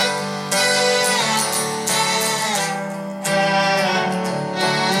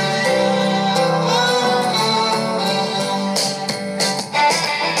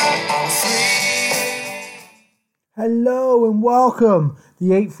welcome.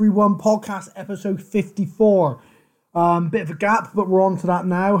 The 831 podcast, episode 54. Bit of a gap, but we're on to that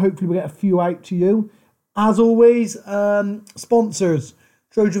now. Hopefully we'll get a few out to you. As always, sponsors.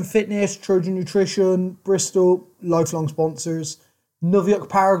 Trojan Fitness, Trojan Nutrition, Bristol, lifelong sponsors. Nuviuk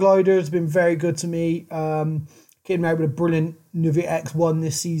Paraglider has been very good to me. Came out with a brilliant Nuviuk X1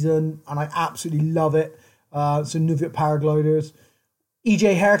 this season, and I absolutely love it. So Nuviuk Paragliders.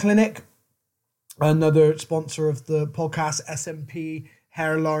 EJ Hair Clinic, another sponsor of the podcast, SMP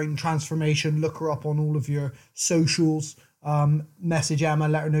Hairline Transformation. Look her up on all of your socials. Message Emma,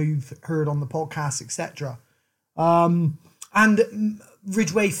 let her know you've heard on the podcast, etc. And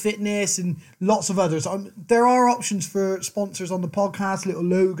Ridgeway Fitness and lots of others. There are options for sponsors on the podcast, little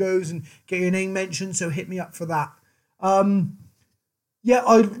logos, and get your name mentioned, so hit me up for that. My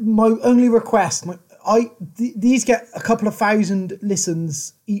only request, these get a couple of thousand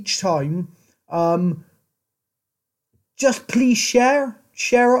listens each time. Just please share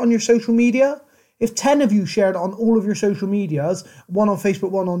it on your social media. If 10 of you shared it on all of your social medias, one on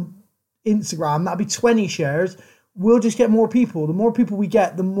Facebook, one on Instagram, that'd be 20 shares. We'll just get more people. The more people we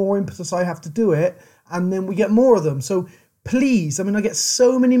get, the more impetus I have to do it, and then we get more of them. So please, I get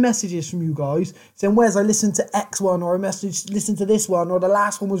so many messages from you guys saying, Wes, I listened to X one, or I listened to this one, or the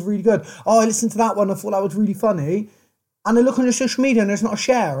last one was really good. Oh, I listened to that one, I thought that was really funny. And I look on your social media and there's not a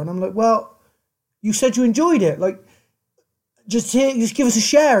share. And I'm like, well, you said you enjoyed it. Like, just give us a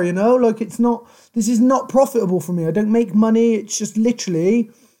share, this is not profitable for me. I don't make money. It's just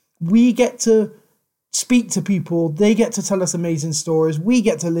literally, we get to speak to people. They get to tell us amazing stories. We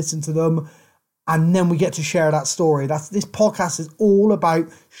get to listen to them. And then we get to share that story. This podcast is all about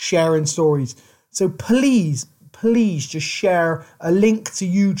sharing stories. So please just share a link to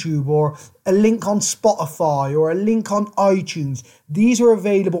YouTube, or a link on Spotify, or a link on iTunes. These are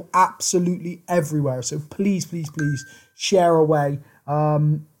available absolutely everywhere. So please share away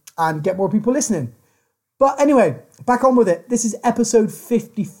and get more people listening. But anyway, back on with it. This is episode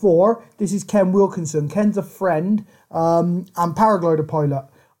 54. This is Ken Wilkinson. Ken's a friend and paraglider pilot.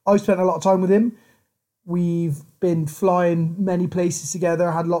 I've spent a lot of time with him. We've been flying many places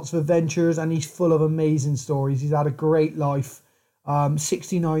together, had lots of adventures, and he's full of amazing stories. He's had a great life.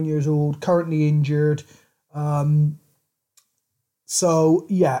 69 years old, currently injured. We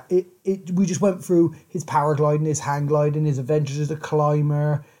just went through his paragliding, his hang gliding, his adventures as a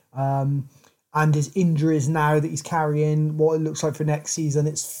climber, and his injuries now that he's carrying, what it looks like for next season.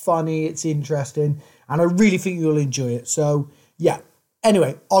 It's funny, it's interesting, and I really think you'll enjoy it. So, yeah.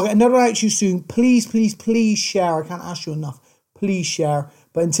 Anyway, I'll get another out to you soon. Please share. I can't ask you enough. Please share.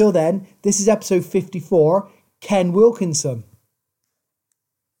 But until then, this is episode 54, Ken Wilkinson.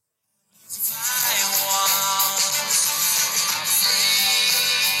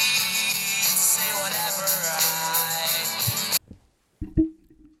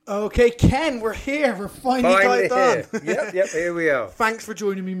 Okay, Ken, we're here. We're finally got it done. Yep, here we are. Thanks for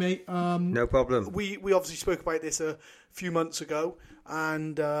joining me, mate. No problem. We obviously spoke about this a few months ago,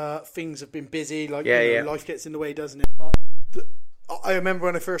 and things have been busy. Life gets in the way, doesn't it? But I remember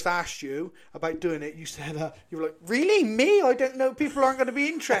when I first asked you about doing it, you said, you were like, really? Me? I don't know. People aren't going to be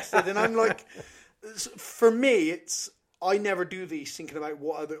interested. And I'm like, for me, I never do these thinking about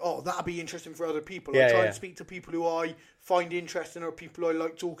that'd be interesting for other people. I try and speak to people who I find interesting, or people I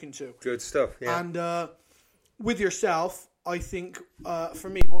like talking to. Good stuff, yeah. And with yourself, I think for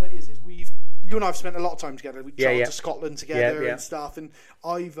me, what it is you and I have spent a lot of time together. We traveled to Scotland together and stuff, and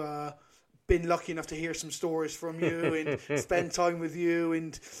I've been lucky enough to hear some stories from you and spend time with you.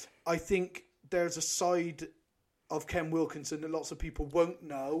 And I think there's a side of Ken Wilkinson that lots of people won't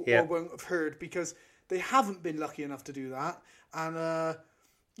know or won't have heard, because they haven't been lucky enough to do that. And I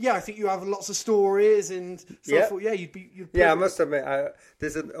think you have lots of stories and so I thought, I must admit,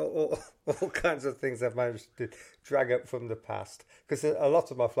 there's all kinds of things I've managed to drag up from the past, because a lot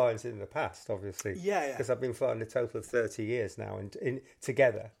of my flying's in the past, obviously. Because I've been flying a total of 30 years now in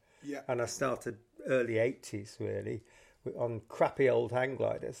together. Yeah. And I started early 80s, really, on crappy old hang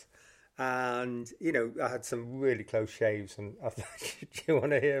gliders. And, I had some really close shaves, and do you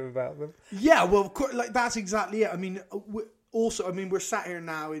want to hear about them? Yeah, well, of course, that's exactly it. We're sat here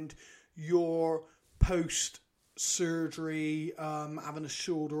now, and you're post-surgery, having a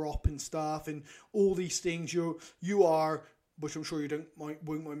shoulder op and stuff, and all these things. You are, which I'm sure you won't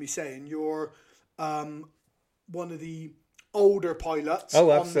mind me saying, you're one of the older pilots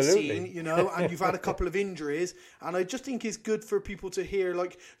on the scene, and you've had a couple of injuries, and I just think it's good for people to hear,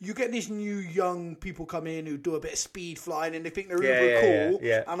 you get these new young people come in who do a bit of speed flying and they think they're uber cool,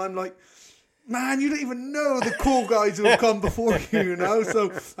 and I'm like, Man, you don't even know the cool guys who have come before you,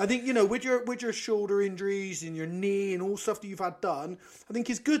 So I think, with your shoulder injuries and your knee and all stuff that you've had done, I think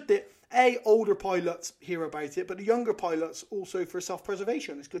it's good that older pilots hear about it, but the younger pilots also for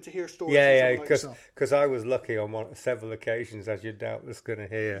self-preservation. It's good to hear stories. Yeah, because I was lucky on several occasions, as you're doubtless going to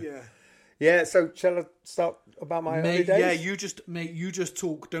hear. Yeah. Yeah, so shall I start about my early days? Yeah, you just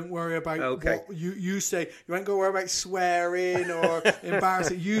talk. Don't worry about what you say. You ain't going to worry about swearing or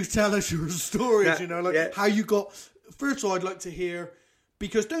embarrassing. You tell us your stories, how you got... First of all, I'd like to hear,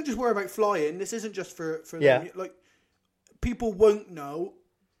 because don't just worry about flying. This isn't just for them. Like, people won't know.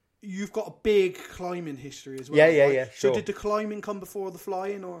 You've got a big climbing history as well. Yeah, So sure. did the climbing come before the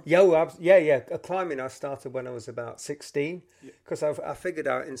flying, or? Yeah. Climbing I started when I was about 16 because I figured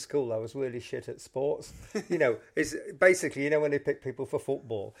out in school I was really shit at sports. It's basically, when they pick people for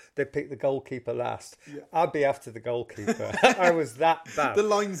football, they pick the goalkeeper last. Yeah. I'd be after the goalkeeper. I was that bad. The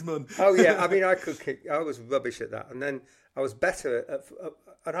linesman. Oh yeah, I mean I could kick. I was rubbish at that, and then I was better at,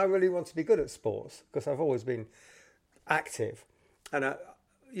 and I really want to be good at sports because I've always been active, and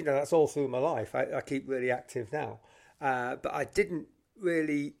that's all through my life. I keep really active now. But I didn't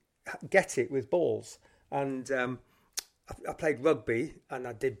really get it with balls. And I played rugby and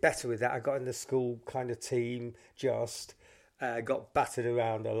I did better with that. I got in the school kind of team, got battered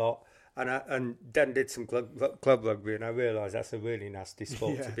around a lot. And then did some club rugby, and I realised that's a really nasty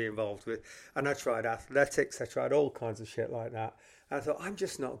sport to be involved with. And I tried athletics, I tried all kinds of shit like that. And I thought, I'm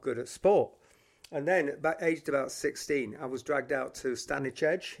just not good at sport. And then, aged about 16, I was dragged out to Stanwich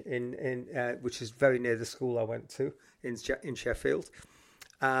Edge, which is very near the school I went to in Sheffield.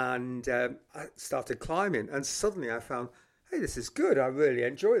 And I started climbing. And suddenly I found, hey, this is good. I really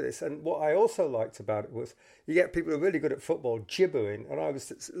enjoy this. And what I also liked about it was you get people who are really good at football gibbering. And I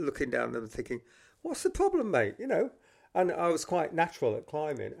was looking down at them thinking, what's the problem, mate? And I was quite natural at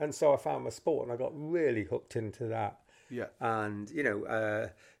climbing. And so I found my sport and I got really hooked into that. Yeah. And,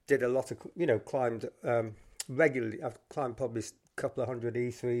 did a lot of, climbed regularly. I've climbed probably a couple of hundred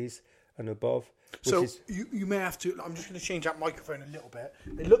E3s and above. So you may have to, I'm just going to change that microphone a little bit.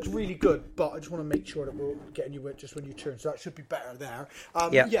 It looks really good, but I just want to make sure that we're getting you just when you turn. So that should be better there.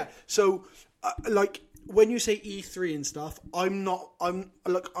 Yeah. So when you say E3 and stuff, I'm not a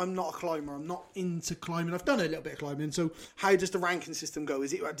climber. I'm not into climbing. I've done a little bit of climbing. So how does the ranking system go?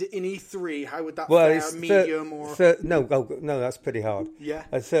 Is it in E3? How would that fare? Medium or? No, that's pretty hard. Yeah.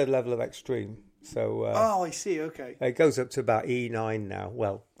 A third level of extreme. So. I see. Okay. It goes up to about E9 now.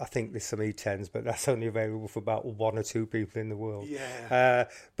 Well, I think there's some E10s, but that's only available for about 1 or 2 people in the world. Yeah.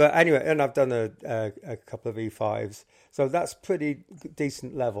 But anyway, and I've done a couple of E5s. So that's pretty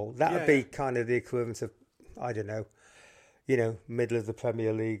decent level. That would be kind of the equivalent of, I don't know, middle of the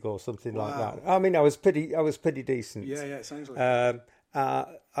Premier League or something like that. I mean, I was pretty decent. Yeah, it sounds like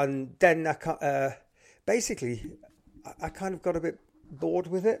and then basically, I kind of got a bit bored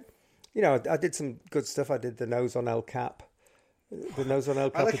with it. I did some good stuff. I did the nose on El Cap. The nose on El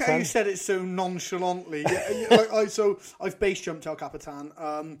Capitan. I like how you said it so nonchalantly. So I've base jumped El Capitan.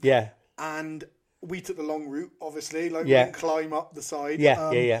 And we took the long route, obviously. We didn't climb up the side.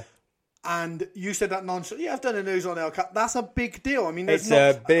 Yeah. And you said that nonchalant. Yeah, I've done a nose on El Cap. That's a big deal. I mean, it's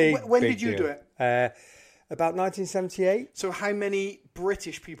a big. When big did you deal. do it? About 1978. So how many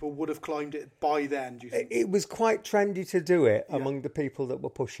British people would have climbed it by then, do you think? It was quite trendy to do it among the people that were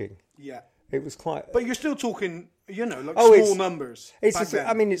pushing. Yeah. It was quite... But you're still talking, small numbers.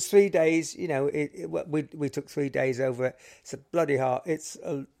 It's 3 days, we took 3 days over it. It's a bloody hard... It's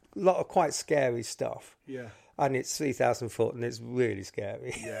a lot of quite scary stuff. Yeah. And it's 3,000 foot and it's really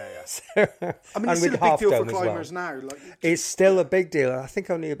scary. Yeah. So, I mean, it's still a big deal for climbers now. It's still a big deal. I think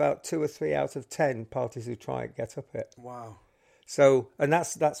only about 2 or 3 out of 10 parties who try it get up it. Wow. So, and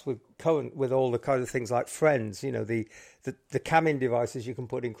that's with all the kind of things like Friends, the camming devices you can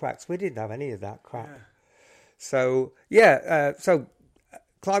put in cracks. We didn't have any of that crap. Yeah. So, so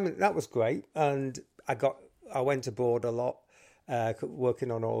climbing, that was great. And I went abroad a lot,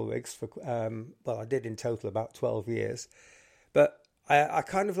 working on oil rigs for, I did in total about 12 years. But I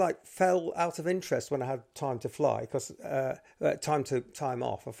kind of fell out of interest when I had time to fly, because time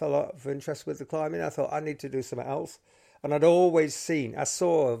off. I fell out of interest with the climbing. I thought I need to do something else. And I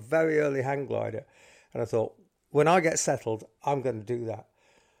saw a very early hang glider, and I thought, when I get settled, I'm going to do that.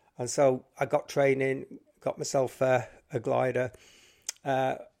 And so I got training, got myself a glider.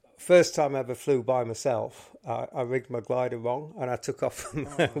 First time I ever flew by myself, I rigged my glider wrong, and I took off from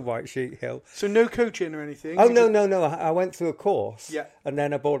White Sheet Hill. So no coaching or anything? Oh, no. I went through a course, yeah, and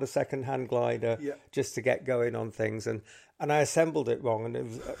then I bought a second-hand glider just to get going on things, and I assembled it wrong,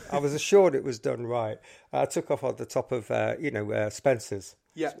 and I was assured it was done right. I took off on the top of, Spencer's.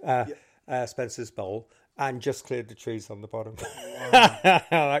 Yeah. Spencer's Bowl, and just cleared the trees on the bottom. Wow.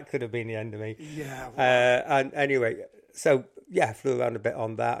 That could have been the end of me. Yeah. Wow. And anyway, so yeah, flew around a bit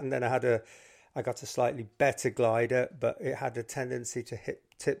on that, and then I got a slightly better glider, but it had a tendency to hit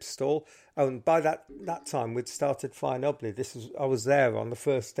tip stall. And by that time, we'd started flying Obley. I was there on the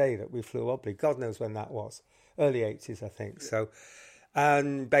first day that we flew Obley. God knows when that was, early 80s, I think. Yeah. So,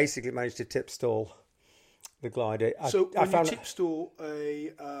 and basically managed to tip stall the glider. So when you tip stall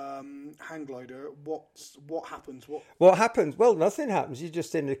a hang glider, what happens? What happens? Well, nothing happens. You're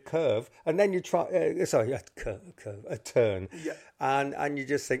just in a curve, and then you try. A turn. Yeah. And you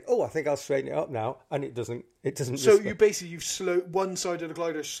just think, oh, I think I'll straighten it up now, and it doesn't. It doesn't. So you've slowed one side of the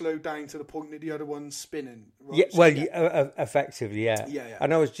glider slowed down to the point that the other one's spinning. Right? Yeah. Well, effectively, yeah. Yeah.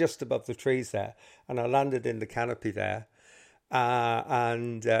 And I was just above the trees there, and I landed in the canopy there.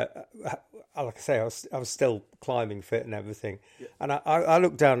 Like I say, I was still climbing fit and everything. Yeah. And I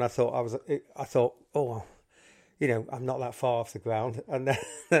looked down and I thought, oh, I'm not that far off the ground. And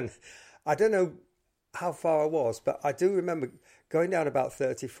then I don't know how far I was, but I do remember going down about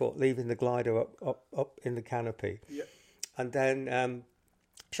 30 foot, leaving the glider up in the canopy. Yeah. And then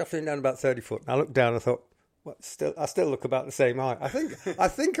shuffling down about 30 foot. And I looked down and I thought, well, I still look about the same height. I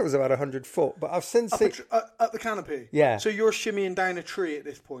think I was about 100 foot, but I've since up the canopy. Yeah. So you're shimmying down a tree at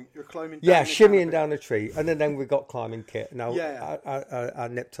this point. You're climbing. Yeah, shimmying down a tree, and then we got climbing kit. And I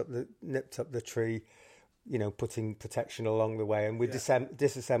nipped up the tree, putting protection along the way, and we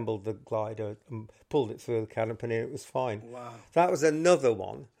disassembled the glider and pulled it through the canopy, and it was fine. Wow. That was another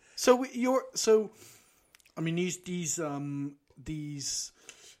one. So these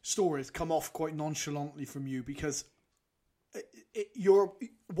stories come off quite nonchalantly from you because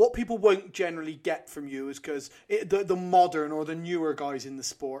what people won't generally get from you is because the modern or the newer guys in the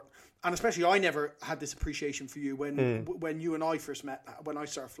sport, and especially I never had this appreciation for you when you and I first met when I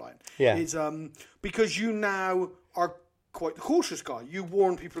started flying. Yeah, is because you now are quite the cautious guy. You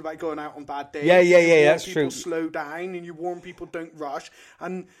warn people about going out on bad days. Yeah, that's true. Slow down, and you warn people don't rush.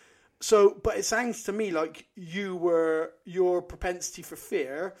 And so, but it sounds to me like your propensity for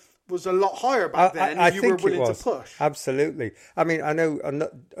fear was a lot higher back then. I you think were willing to push. Absolutely. I mean, I know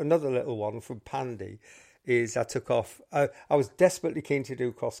another little one from Pandy is I took off. I was desperately keen to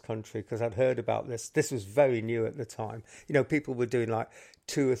do cross country because I'd heard about this. This was very new at the time. People were doing like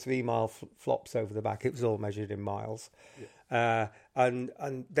 2 or 3 mile flops over the back. It was all measured in miles. Yeah. And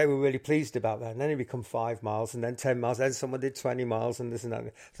they were really pleased about that. And then it became 5 miles and then 10 miles. Then someone did 20 miles and this and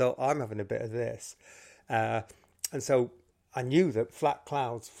that. So I'm having a bit of this. And so I knew that flat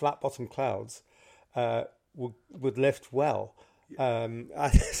bottom clouds would lift well.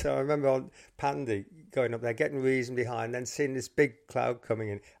 So I remember on Pandy going up there, getting reasonably high and then seeing this big cloud coming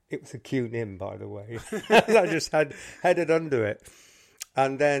in. It was a Q-Nim, by the way. I just headed under it.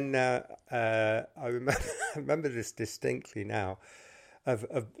 And then I remember this distinctly now.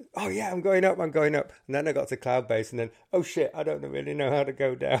 Oh yeah, I'm going up. And then I got to cloud base, and then oh shit, I don't really know how to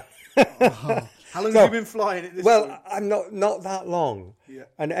go down. How long have you been flying at this point? I'm not that long. Yeah.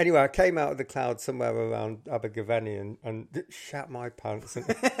 And anyway, I came out of the cloud somewhere around Abergavenny and shat my pants.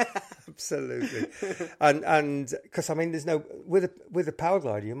 Absolutely. And because I mean, there's no with a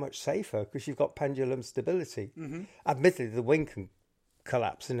paraglider, you're much safer because you've got pendulum stability. Mm-hmm. Admittedly, the wing can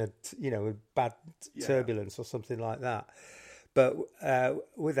collapse in a bad turbulence or something like that. But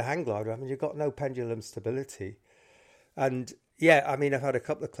with a hang glider, I mean, you've got no pendulum stability. And yeah, I mean, I've had a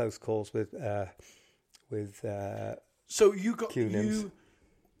couple of close calls with so you got Q-Nims.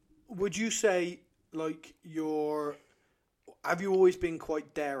 Would you say like have you always been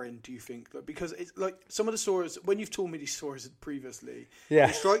quite daring, do you think? Because it's like some of the stories, when you've told me these stories previously,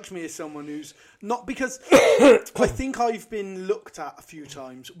 it strikes me as someone who's not, because I think I've been looked at a few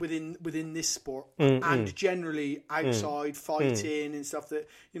times within this sport and generally outside fighting and stuff that,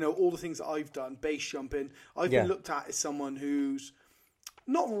 all the things that I've done, base jumping, I've been looked at as someone who's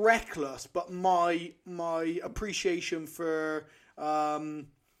not reckless, but my appreciation for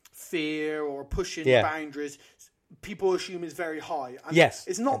fear or pushing boundaries, people assume is very high. And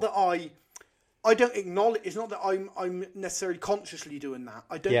it's not that I don't acknowledge. It's not that I'm necessarily consciously doing that.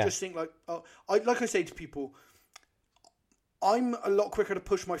 I don't just think like I say to people, I'm a lot quicker to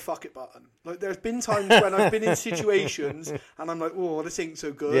push my fuck it button. Like there's been times when I've been in situations and I'm like, oh, this ain't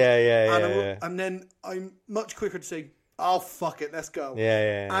so good. And then I'm much quicker to say, oh fuck it, let's go.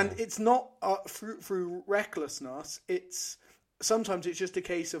 And it's not through recklessness. Sometimes it's just a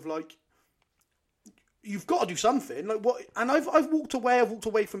case of like, you've got to do something. Like what? And I've walked away. I've walked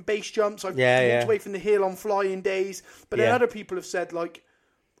away from base jumps. I've walked away from the hill on flying days. But then other people have said like,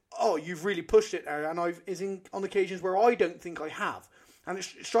 "Oh, you've really pushed it there." And on occasions where I don't think I have. And it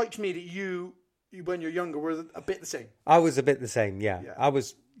strikes me that you, when you're younger, were a bit the same. I was a bit the same, yeah. I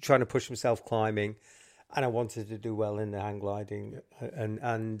was trying to push myself climbing, and I wanted to do well in the hang gliding,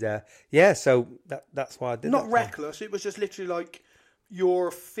 so that's why I did. Not reckless. It was just literally like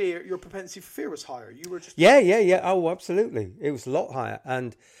your propensity for fear was higher. You were just Oh, absolutely. It was a lot higher,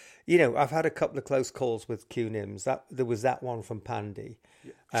 and I've had a couple of close calls with Q-Nims. There was that one from Pandy.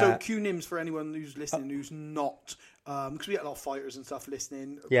 Yeah. So Q-Nims, for anyone who's listening who's not, because we get a lot of fighters and stuff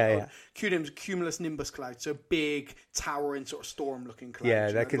listening. Q-Nims, cumulus nimbus cloud, so big, towering, sort of storm-looking clouds.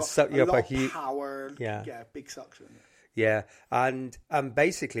 Yeah, they can suck you up a huge power. Yeah, big suction. Yeah, and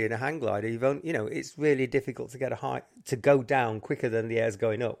basically in a hang glider, it's really difficult to get to go down quicker than the air's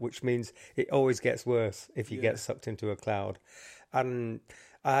going up, which means it always gets worse if you get sucked into a cloud. And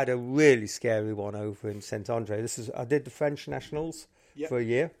I had a really scary one over in Saint Andre. I did the French nationals for a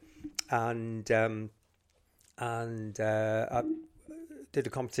year, and I did a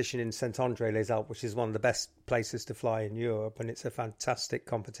competition in Saint Andre les Alpes, which is one of the best places to fly in Europe, and it's a fantastic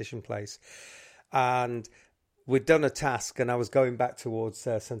competition place. And we'd done a task, and I was going back towards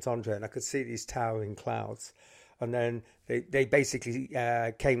Saint Andre, and I could see these towering clouds. And then they basically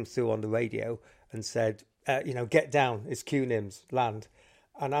came through on the radio and said, get down, it's Q-Nims, land.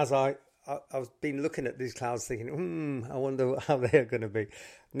 And as I was been looking at these clouds thinking, I wonder how they're going to be.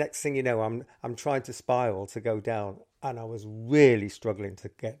 Next thing you know, I'm trying to spiral to go down, and I was really struggling to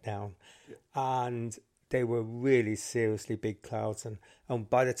get down. And they were really seriously big clouds, and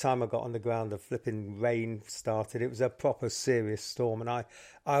by the time I got on the ground, the flipping rain started. It was a proper serious storm, and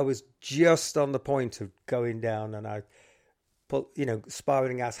I was just on the point of going down, and I put,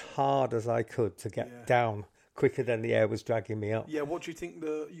 spiraling as hard as I could to get down quicker than the air was dragging me up. Yeah, what do you think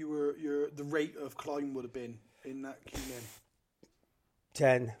the rate of climb would have been in that Q-Nim?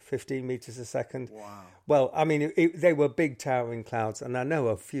 10, 15 meters a second. Wow. Well, I mean, they were big towering clouds, and I know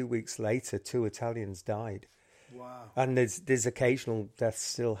a few weeks later, 2 Italians died. Wow. And there's occasional deaths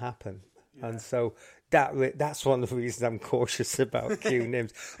still happen. Yeah. And so that's one of the reasons I'm cautious about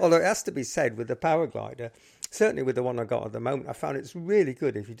Q-Nims. Although it has to be said, with the paraglider, certainly with the one I got at the moment, I found it's really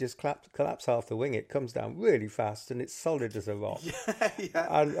good. If you just collapse half the wing, it comes down really fast, and it's solid as a rock.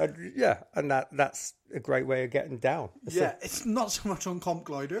 And that's a great way of getting down. It's not so much on comp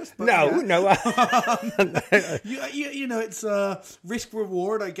gliders. But no. It's risk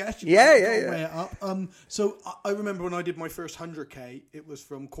reward, I guess. Weigh it up. So I remember when I did my first 100k, it was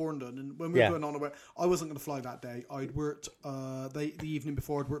from Corndon, and when we were going on about, I wasn't going to fly that day. I'd worked the evening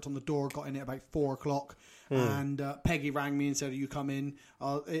before. I'd worked on the door, got in at about 4:00. And Peggy rang me and said, "Are you coming?"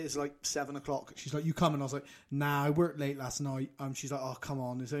 It's like 7:00. She's like, "You coming?" I was like, "Nah, I worked late last night." She's like, "Oh, come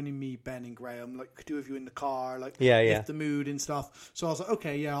on, there's only me, Ben, and Graham. Like, could do with you in the car, like, lift the mood and stuff." So I was like,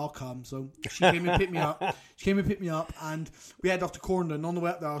 "Okay, yeah, I'll come." So she came and picked me up. And we headed off to Corndon. On the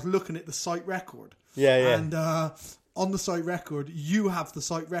way up there, I was looking at the site record. And on the site record, you have the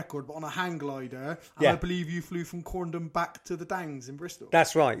site record, but on a hang glider. And I believe you flew from Corndon back to the Dangs in Bristol.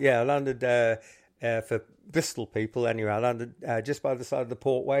 That's right. Yeah, I landed for Bristol people anyway. I landed just by the side of the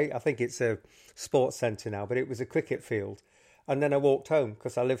Portway. I think it's a sports centre now, but it was a cricket field. And then I walked home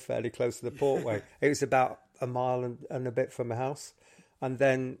because I live fairly close to the Portway. It was about a mile and a bit from my house. And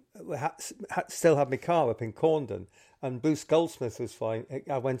then still had my car up in Corndon. And Bruce Goldsmith was flying.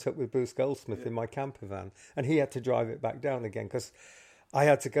 I went up with Bruce Goldsmith in my camper van, and he had to drive it back down again because I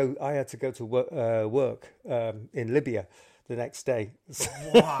had to go to work in Libya the next day.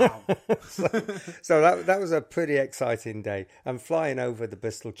 Wow. so that was a pretty exciting day. And flying over the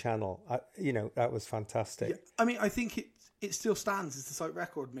Bristol Channel, that was fantastic. Yeah. I mean, I think it still stands as the site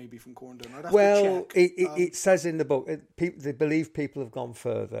record, maybe, from Corndon. I'd have to check. It says in the book, they believe people have gone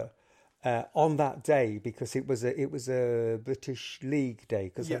further on that day because it was a British League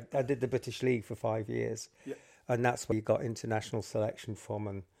day, because I did the British League for 5 years. Yeah. And that's where you got international selection from,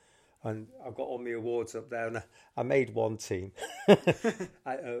 and I've got all my awards up there, and I made one team.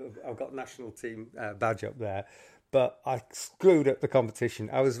 I've got national team badge up there, but I screwed up the competition.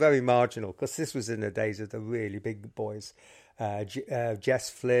 I was very marginal because this was in the days of the really big boys. Jess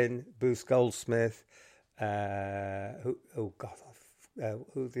Flynn, Bruce Goldsmith, who are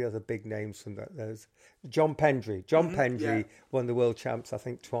the other big names from that? There's John Pendry. John Pendry won the world champs, I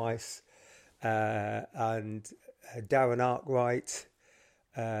think, twice. And Darren Arkwright.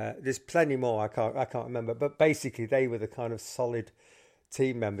 There's plenty more. I can't remember, but basically they were the kind of solid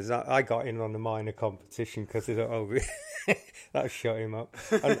team members. I got in on the minor competition because they thought, that shut him up.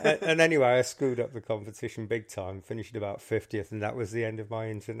 And anyway, I screwed up the competition big time. Finished about 50th, and that was the end of my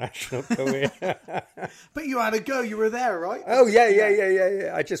international career. But you had a go. You were there, right? Oh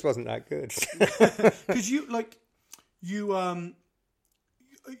yeah. I just wasn't that good. Because you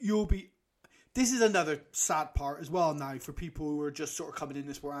you'll be. This is another sad part as well now for people who are just sort of coming in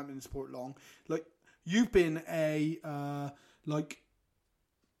the sport, haven't been in the sport long. Like you've been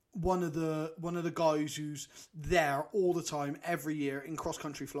one of the guys who's there all the time every year in cross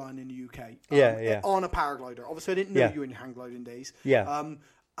country flying in the UK. On a paraglider. Obviously, I didn't know you in your hang gliding days.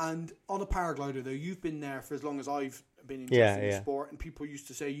 And on a paraglider, though, you've been there for as long as I've been interested in sport, and people used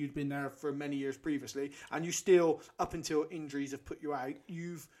to say you'd been there for many years previously, and you still, up until injuries have put you out,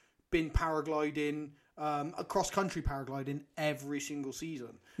 you've been paragliding, cross-country paragliding every single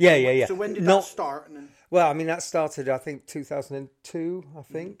season. Yeah. So when did that start? And then... Well, I mean, that started, I think, 2002, I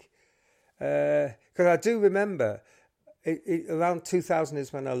think. Because I do remember, around 2000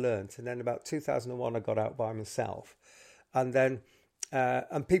 is when I learnt, and then about 2001 I got out by myself. And then...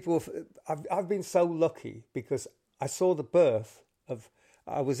 and people, I've been so lucky because I saw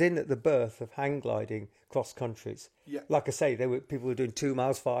I was in at the birth of hang gliding cross countries. Yeah. Like I say, people were doing 2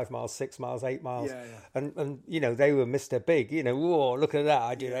 miles, 5 miles, 6 miles, 8 miles. And they were Mr. Big, whoa, look at that.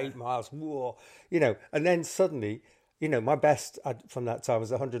 I did 8 miles, whoa, and then suddenly, my best from that time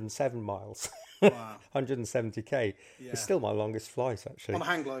was 107 miles. Wow. 170k. Yeah. It's still my longest flight, actually. On a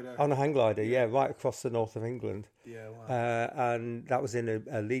hang glider? On a hang glider, right across the north of England. Yeah, wow. And that was in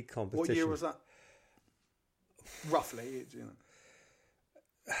a league competition. What year was that? Roughly,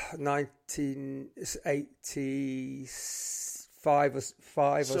 1985 or 6.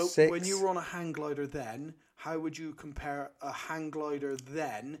 So when you were on a hang glider then, how would you compare a hang glider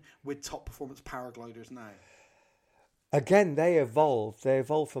then with top performance paragliders now? Again, they evolved. They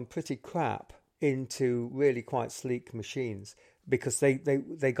evolved from pretty crap into really quite sleek machines because they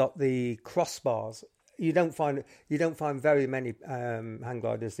got the crossbars. You don't find very many hang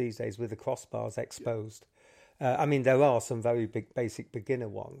gliders these days with the crossbars exposed. I mean, there are some very big basic beginner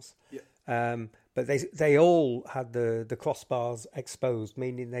ones, but they all had the crossbars exposed,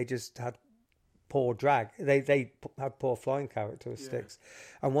 meaning they just had poor drag. They had poor flying characteristics,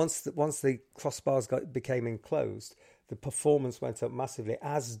 and once the crossbars became enclosed, the performance went up massively,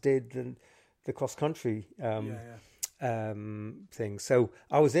 as did the cross country thing. So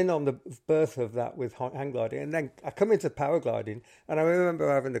I was in on the birth of that with hang gliding, and then I come into paragliding, and I remember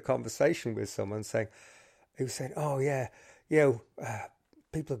having a conversation with someone saying, he was saying, "Oh yeah,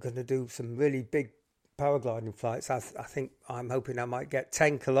 people are going to do some really big paragliding flights. I'm hoping I might get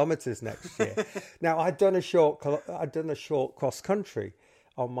 10 kilometers next year." Now I'd done a short cross country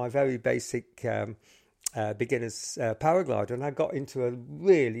on my very basic beginner's paraglider, and I got into a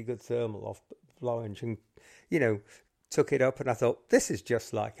really good thermal off Lawrence, and took it up, and I thought, this is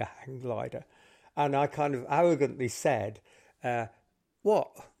just like a hang glider, and I kind of arrogantly said,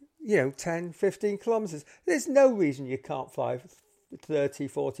 "What? 10, 15 kilometers. There's no reason you can't fly 30,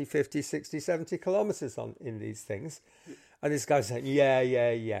 40, 50, 60, 70 kilometers in these things." And this guy said,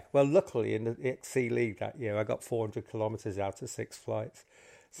 yeah. Well, luckily in the XC League that year, I got 400 kilometers out of 6 flights.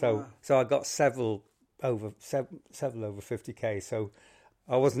 So I got several over 50k. So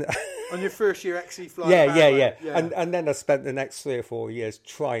I wasn't on your first year XC flight. Yeah. And then I spent the next 3 or 4 years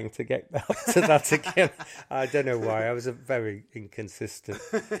trying to get up to that again. I don't know why. I was very inconsistent.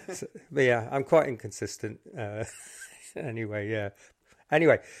 But yeah, I'm quite inconsistent. Anyway.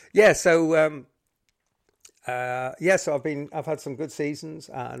 So I've had some good seasons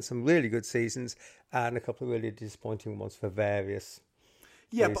and some really good seasons, and a couple of really disappointing ones for various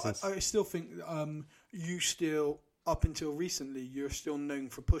reasons. But I still think you still, up until recently, you're still known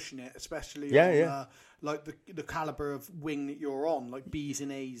for pushing it, especially on like the caliber of wing that you're on, like B's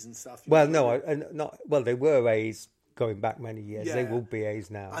and A's and stuff. Well, they were A's going back many years. They will be A's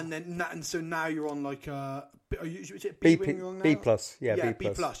now. And so now you're on like is it B wing you're on now? B plus, B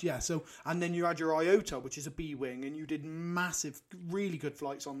plus. So and then you had your IOTA, which is a B wing, and you did massive, really good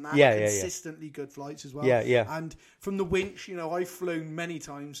flights on that. Consistently good flights as well. And from the winch, I've flown many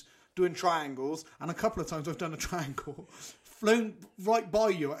times doing triangles, and a couple of times I've done a triangle, flown right by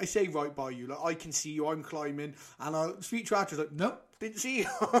you. I say right by you, like I can see you, I'm climbing, and our speech director's like, nope, didn't see you.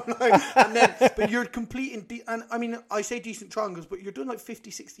 But you're completing, and I mean, I say decent triangles, but you're doing like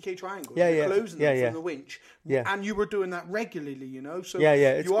 50, 60k triangles. You're closing them from the winch. And you were doing that regularly, So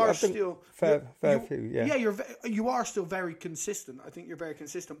you are still fair few. You are still very consistent. I think you're very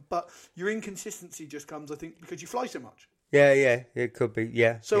consistent, but your inconsistency just comes, I think, because you fly so much. It could be.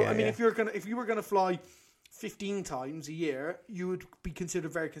 So I mean, if you were gonna fly 15 times a year, you would be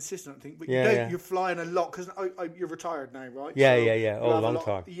considered very consistent, I think. But you're flying a lot because you're retired now, right? Oh, a long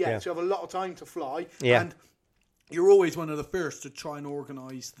time. So you have a lot of time to fly. And you're always one of the first to try and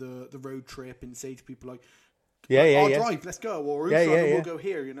organise the road trip and say to people like, I'll drive, let's go, or we'll go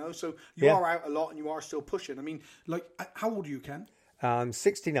here, So you are out a lot and you are still pushing. I mean, like, how old are you, Ken? I'm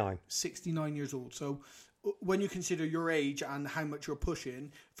 69. 69 years old. So when you consider your age and how much you're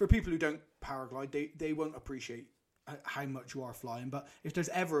pushing, for people who don't paraglide, they won't appreciate how much you are flying. But if there's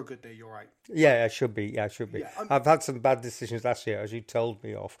ever a good day, you're right. Yeah, I should be. Yeah, I've had some bad decisions last year, as you told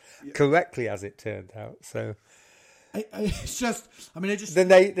me off, correctly as it turned out. So it's just, I mean,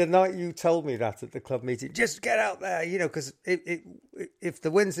 the night you told me that at the club meeting, just get out there, because if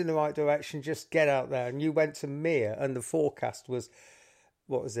the wind's in the right direction, just get out there. And you went to Mere, and the forecast was,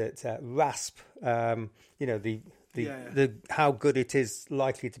 what was it? RASP. The how good it is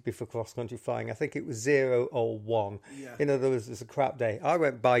likely to be for cross country flying. I think it was 0 or 1. Yeah. In other words, it was a crap day. I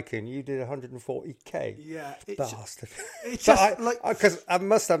went biking. You did 140k. Yeah, bastard. It's just because I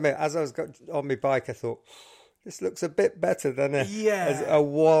must admit, as I was on my bike, I thought, this looks a bit better than a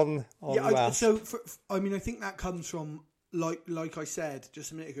 1 on RASP. So I think that comes from, like I said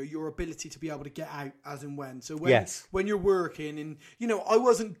just a minute ago, your ability to be able to get out as and when. So when you're working, and I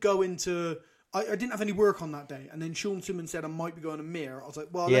wasn't going to. I didn't have any work on that day, and then Sean Simmons said I might be going to Mere. I was like,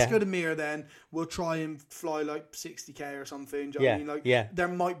 well, let's go to Mere then. We'll try and fly like 60k or something. Do you know what I mean? There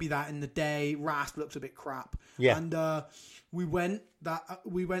might be that in the day. RASP looks a bit crap. Yeah. And we went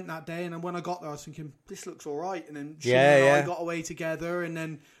that day, and then when I got there, I was thinking, this looks all right. And then Sean and I got away together, and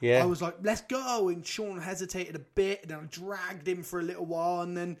then I was like, let's go. And Sean hesitated a bit, and then I dragged him for a little while,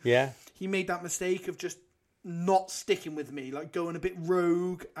 and then he made that mistake of just not sticking with me, like going a bit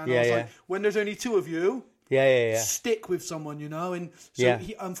rogue. And I was like, when there's only 2 of you, stick with someone, and so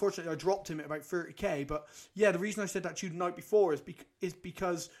he, unfortunately I dropped him at about 30k. But the reason I said that to you the night before is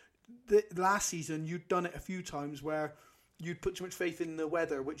because the last season you'd done it a few times where you'd put too much faith in the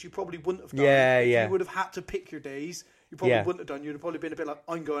weather, which you probably wouldn't have done. If you would have had to pick your days, you probably wouldn't have done. You'd have probably been a bit like,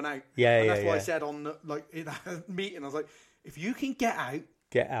 I'm going out. And that's why I said on in that meeting, I was like, if you can get out,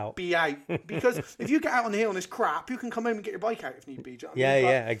 be out. Because if you get out on the hill and it's crap, you can come home and get your bike out if need be. You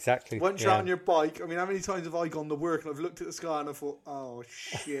know exactly. Once you're out on your bike, how many times have I gone to work and I've looked at the sky and I thought, oh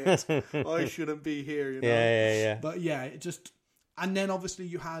shit, I shouldn't be here, But it just, and then obviously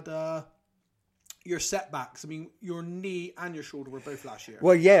you had your setbacks. Your knee and your shoulder were both last year.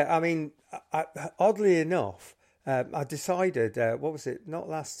 Well, oddly enough, I decided, what was it? Not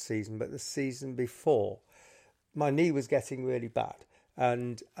last season, but the season before, my knee was getting really bad.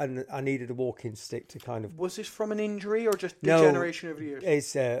 And I needed a walking stick to kind of... Was this from an injury or just degeneration over the years?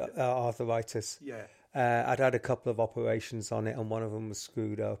 It's arthritis. Yeah. I'd had a couple of operations on it, and one of them was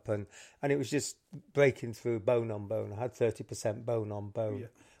screwed up, and it was just breaking through bone on bone. I had 30% bone on bone,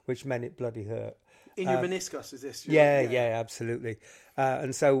 which meant it bloody hurt. In your meniscus, is this? Yeah, absolutely.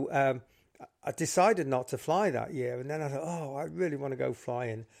 And so I decided not to fly that year, and then I thought, I really want to go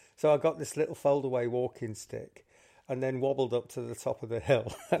flying. So I got this little fold-away walking stick, and then wobbled up to the top of the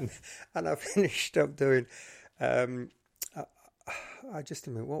hill, and I finished up doing. What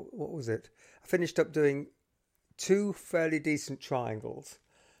was it? I finished up doing 2 fairly decent triangles.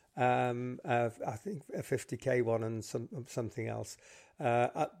 I think a 50k one and something else.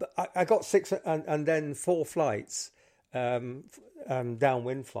 I got 6 and then 4 flights,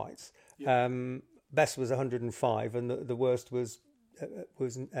 downwind flights. Best was 105, and the worst was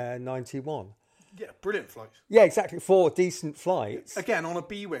 91. Yeah, brilliant flights. Yeah, exactly. 4 decent flights. Again, on a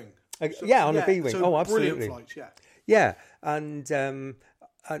B-wing. On a B-wing. So absolutely. Brilliant flights, Yeah, and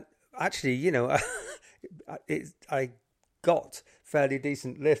actually, I got fairly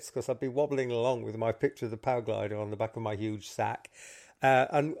decent lifts because I'd be wobbling along with my picture of the paraglider on the back of my huge sack.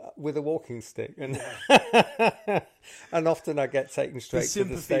 And with a walking stick, and and often I get taken straight to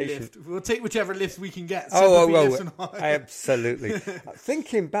the station. Lift. We'll take whichever lift we can get. Absolutely.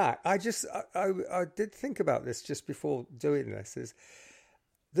 Thinking back, I did think about this just before doing this. Is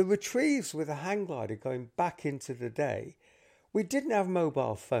the retrieves with a hang glider going back into the day? We didn't have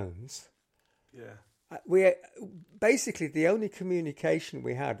mobile phones. Yeah. We basically the only communication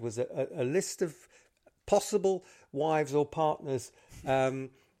we had was a list of possible wives or partners.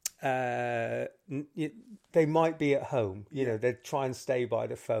 They might be at home, they'd try and stay by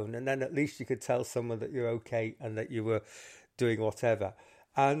the phone, and then at least you could tell someone that you're okay and that you were doing whatever.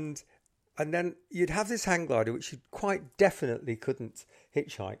 And then you'd have this hang glider, which you quite definitely couldn't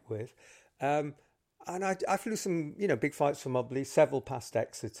hitchhike with. And I flew some, big flights from Ubley, several past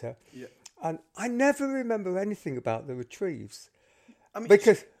Exeter. Yeah. And I never remember anything about the retrieves.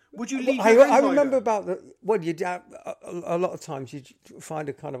 Because... Would you leave? I remember about you'd a lot of times you'd find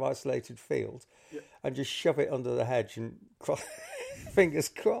a kind of isolated field and just shove it under the hedge and fingers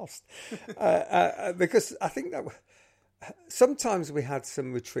crossed. Because I think that sometimes we had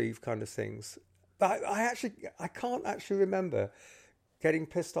some retrieve kind of things, but I can't actually remember getting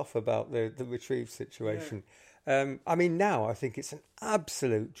pissed off about the retrieve situation. I mean, now I think it's an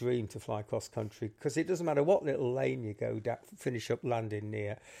absolute dream to fly cross country because it doesn't matter what little lane you go down, finish up landing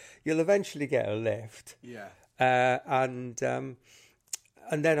near, you'll eventually get a lift. Yeah.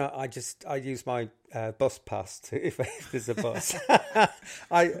 And then I use my bus pass to if there's a bus.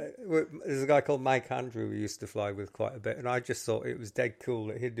 There's a guy called Mike Andrew who used to fly with quite a bit, and I just thought it was dead cool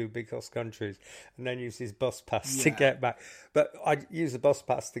that he'd do big cross countries and then use his bus pass to get back. But I use the bus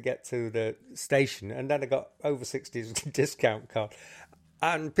pass to get to the station, and then I got over 60s discount card,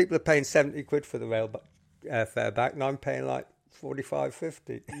 and people are paying 70 quid for the rail fare back, and I'm paying like 45,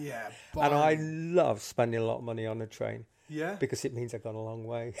 50. Yeah, and I love spending a lot of money on a train. Yeah, because it means I've gone a long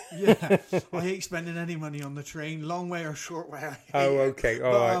way. Yeah, I hate spending any money on the train, long way or short way. I hate okay,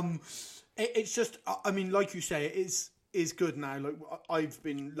 all right. It's just, I mean, like you say, it is good now. Like I've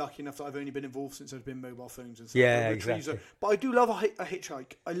been lucky enough that I've only been involved since there's been mobile phones and stuff. Yeah, exactly. But I do love a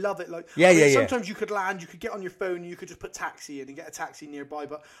hitchhike. I love it. Like sometimes you could land, you could get on your phone, and you could just put taxi in and get a taxi nearby.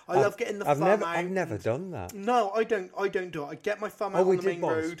 But I love getting the thumb out. I've never done that. No, I don't do it. I get my thumb out on the main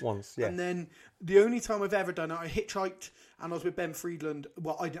road once, yeah. And then the only time I've ever done it, I hitchhiked. And I was with Ben Friedland.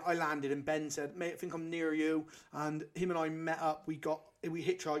 Well, I landed, and Ben said, "Mate, I think I'm near you." And him and I met up. We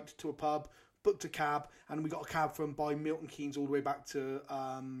hitchhiked to a pub, booked a cab, and we got a cab by Milton Keynes all the way back to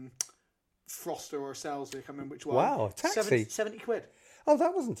Froster or Selsley. I can't remember which one. Wow, a taxi. 70 quid. Oh,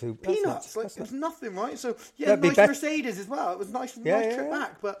 that wasn't too peanuts. It was nothing, right? So yeah, nice Mercedes as well. It was nice trip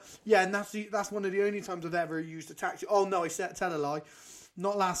back. But yeah, and that's one of the only times I've ever used a taxi. Oh no, I tell a lie.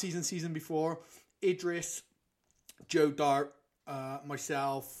 Not last season before. Idris, Joe Dart,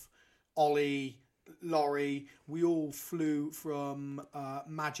 myself, Ollie, Laurie, we all flew from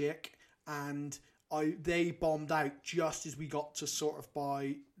Magic, and they bombed out just as we got to sort of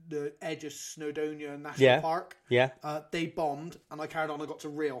by the edge of Snowdonia National Park. Yeah. They bombed, and I carried on. I got to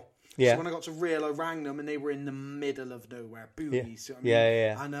Rhyl. Yeah. So when I got to Rhyl, I rang them, and they were in the middle of nowhere, boonies. You know what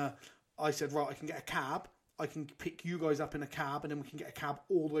I mean? And I said, right, I can get a cab. I can pick you guys up in a cab, and then we can get a cab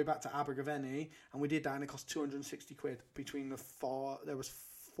all the way back to Abergavenny. And we did that, and it cost 260 quid between the four. There was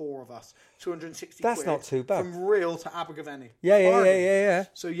 4 of us. 260 That's quid. Not too bad. From Rhyl to Abergavenny. Yeah.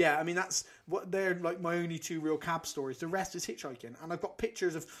 So yeah, I mean that's what they're like my only 2 real cab stories. The rest is hitchhiking, and I've got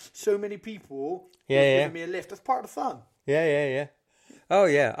pictures of so many people giving me a lift. That's part of the fun. Yeah. Oh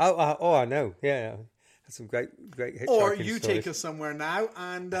yeah. Oh, I know. Yeah. Some great hitchhiking Or you stories. take us somewhere now,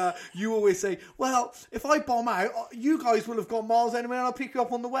 and you always say, well, if I bomb out, you guys will have gone miles anyway, and I'll pick you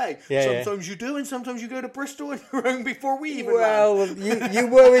up on the way. Sometimes you do, and sometimes you go to Bristol on your own before we even land. you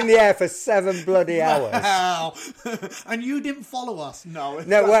were in the air for 7 bloody hours. Wow. And you didn't follow us. No,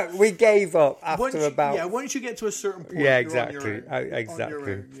 we gave up after once you get to a certain point, exactly.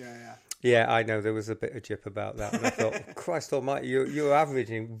 Exactly. Yeah, I know there was a bit of jip about that, and I thought, Christ Almighty, you were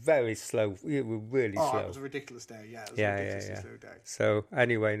averaging very slow. You were really slow. It was a ridiculous day. Yeah, it was a ridiculously slow day. So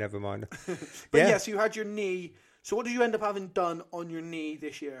anyway, never mind. But so you had your knee. So what did you end up having done on your knee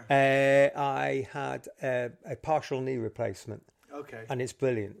this year? I had a partial knee replacement. Okay. And it's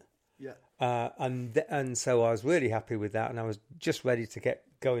brilliant. Yeah. And so I was really happy with that, and I was just ready to get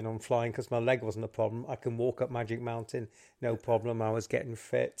going on flying because my leg wasn't a problem. I can walk up Magic Mountain, no problem. I was getting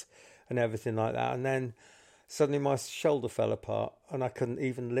fit and everything like that, and then suddenly my shoulder fell apart, and I couldn't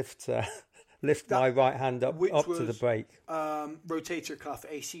even lift my right hand up to the brake. Rotator cuff,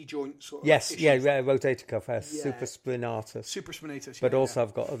 AC joint sort of issues. Rotator cuff, supraspinatus. But also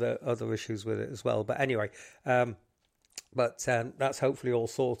I've got other issues with it as well. But anyway, that's hopefully all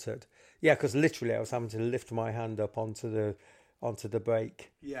sorted. Yeah, because literally I was having to lift my hand up onto the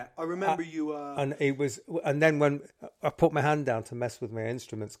brake. Yeah, I remember you. And it was, and then when I put my hand down to mess with my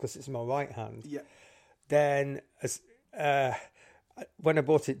instruments because it's my right hand. Yeah. Then when I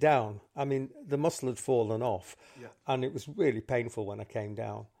brought it down, I mean the muscle had fallen off, and it was really painful when I came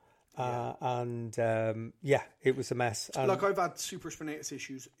down. It was a mess. And I've had supraspinatus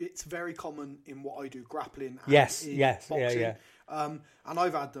issues. It's very common in what I do, grappling. And boxing. Yeah. And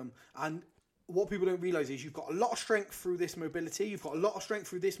I've had them. And what people don't realise is you've got a lot of strength through this mobility, you've got a lot of strength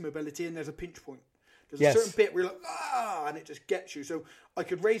through this mobility, and there's a pinch point. There's a certain bit where you're like, and it just gets you. So I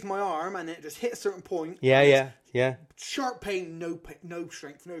could raise my arm, and it just hit a certain point. Yeah. Sharp pain, no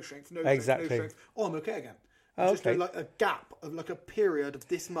strength, no strength. Oh, I'm okay again. Just like a gap of like a period of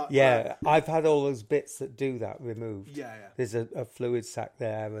this much. Yeah, I've had all those bits that do that removed. Yeah. There's a fluid sac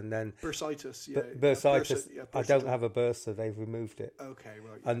there, and then bursitis. Bursitis. I don't have a bursa. They've removed it. Okay,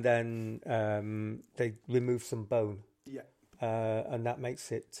 right. And then they removed some bone. Yeah. And that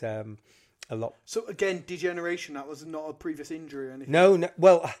makes it a lot. So again, degeneration. That was not a previous injury or anything. No.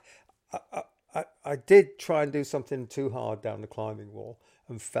 Well, I did try and do something too hard down the climbing wall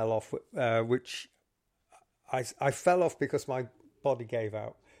and fell off, which I fell off because my body gave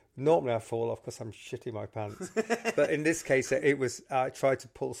out. Normally I fall off because I'm shitting my pants. But in this case, I tried to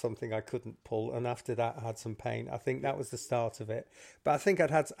pull something I couldn't pull. And after that, I had some pain. I think that was the start of it. But I think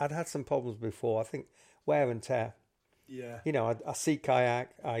I'd had some problems before. I think wear and tear. Yeah. You know, I sea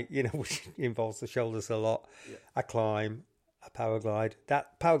kayak, which involves the shoulders a lot. Yeah. I climb, I paraglide.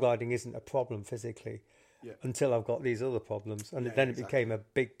 That paragliding isn't a problem physically. Yeah. Until I've got these other problems, and then it became a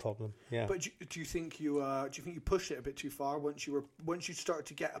big problem. Yeah. But do you think you pushed it a bit too far once you started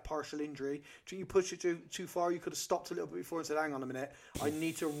to get a partial injury? Do you think you pushed it too far? You could have stopped a little bit before and said, "Hang on a minute, I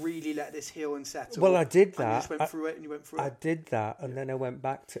need to really let this heal and settle." Well, I did that. And you just went through it, and you went through it. I did that, and then I went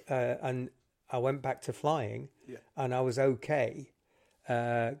back to flying, and I was okay.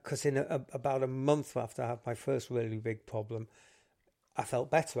 Because in about a month after I had my first really big problem, I felt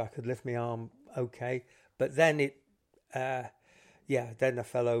better. I could lift my arm okay. But then then I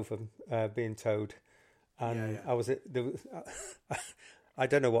fell over being towed, and I was I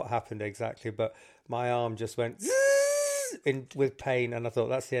don't know what happened exactly, but my arm just went in with pain, and I thought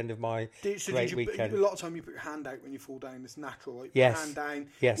that's the end of my great weekend. A lot of time you put your hand out when you fall down. It's natural. Like, yes. Put your hand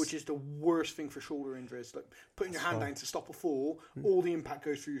down, which is the worst thing for shoulder injuries. Like putting your hand down to stop a fall, all the impact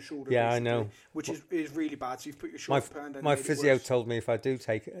goes through your shoulder. Yeah, I know. Which is really bad. So you've put your shoulder down. My physio told me if I do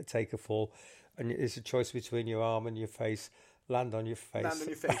take a fall, and it's a choice between your arm and your face, land on your face. Land on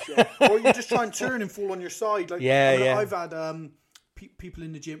your face, yeah. Or you just try and turn and fall on your side. Like, I've had people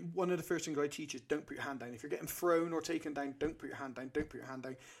in the gym. One of the first things I teach is don't put your hand down. If you're getting thrown or taken down, don't put your hand down. Don't put your hand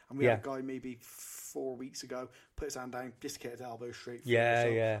down. And we had a guy maybe 4 weeks ago put his hand down, dislocated his elbow straight through.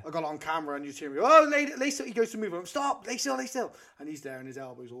 I got it on camera, and you hear me, lay still. He goes to move. I'm stop, lay still. And he's there, and his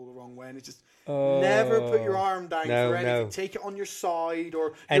elbow's all the wrong way. And it's just never put your arm down for anything. No. Take it on your side,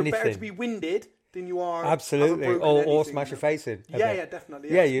 or you're better to be winded than you are. Absolutely, or smash your face in. Yeah,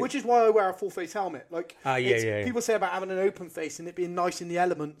 definitely. Yeah. Which is why I wear a full face helmet. Like, people say about having an open face and it being nice in the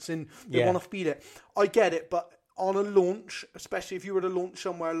elements, and they want to feel it. I get it, but on a launch, especially if you were to launch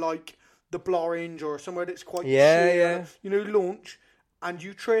somewhere like the Blorenge or somewhere that's quite sheer, launch, and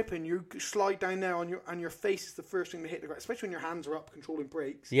you trip and you slide down there and your face is the first thing to hit the ground, especially when your hands are up controlling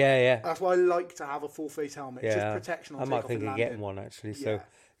brakes. Yeah. That's why I like to have a full face helmet. Just protection on takeoff and landing. I might think of getting one actually. So.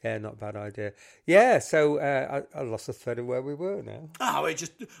 Yeah, not a bad idea. Yeah, so I lost the thread of where we were now.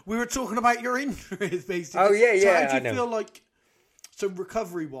 We were talking about your injuries, basically. Oh, yeah. So how do you feel like, so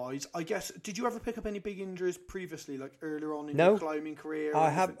recovery-wise, I guess, did you ever pick up any big injuries previously, like earlier on in your climbing career?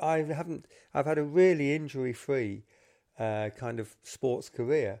 I haven't. I've had a really injury-free kind of sports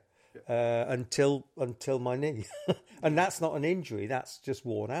career until my knee. And that's not an injury, that's just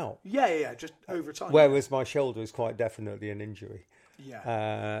worn out. Yeah, just over time. Whereas my shoulder is quite definitely an injury.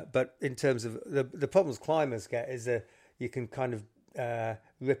 Yeah. But in terms of the problems climbers get is you can kind of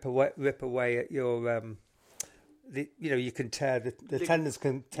rip away at your you can tear the tendons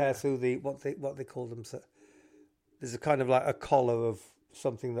can tear through the what they call them. So there's a kind of like a collar of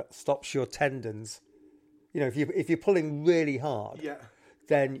something that stops your tendons. If you're pulling really hard,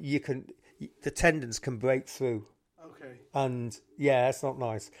 then the tendons can break through. Okay. And it's not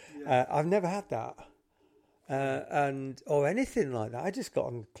nice. Yeah. I've never had that. Or anything like that. I just got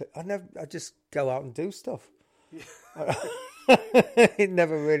on. I just go out and do stuff. Yeah. It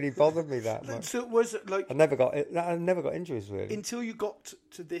never really bothered me that much. So was it like I never got injuries really until you got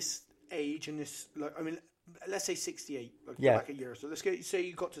to this age and this. Like, I mean, let's say 68. Back a year. So say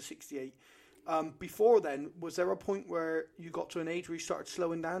you got to 68. Before then, was there a point where you got to an age where you started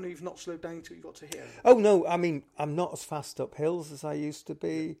slowing down, or you've not slowed down until you got to here? Oh no, I mean, I'm not as fast up hills as I used to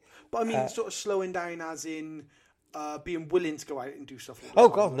be. But I mean, sort of slowing down as in being willing to go out and do stuff. Oh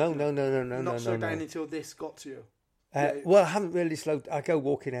God, no. Not slow down until this got to you. Well, I haven't really slowed. I go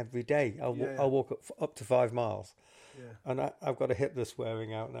walking every day. I'll walk up to 5 miles. Yeah. And I've got a hip that's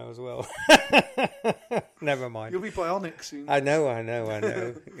wearing out now as well. Never mind. You'll be bionic soon. I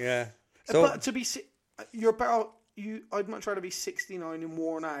know. Yeah. So, but to be, you're better. I'd much rather be 69 and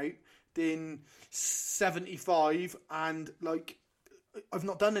worn out than 75 and like I've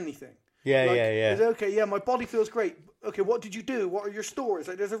not done anything. Yeah. It's okay. Yeah, my body feels great. Okay, what did you do? What are your stories?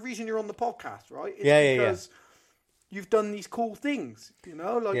 Like, there's a reason you're on the podcast, right? It's because you've done these cool things,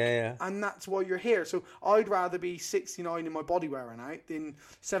 and that's why you're here. So I'd rather be 69 in my body wearing out than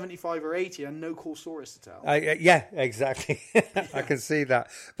 75 or 80 and no cool stories to tell. Yeah, exactly. I can see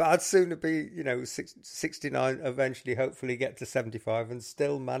that. But I'd sooner be, 69, eventually hopefully get to 75 and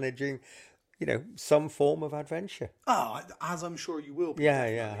still managing, some form of adventure. Oh, as I'm sure you will be.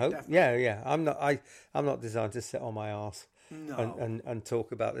 Yeah. I'm not designed to sit on my arse and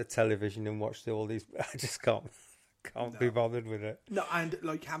talk about the television and watch all these. I just can't be bothered with it. No, and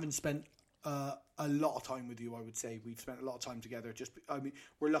like having spent a lot of time with you. I would say we've spent a lot of time together.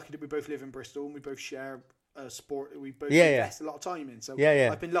 We're lucky that we both live in Bristol and we both share a sport that we both invest a lot of time in. So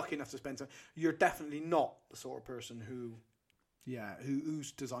I've been lucky enough to spend time. You're definitely not the sort of person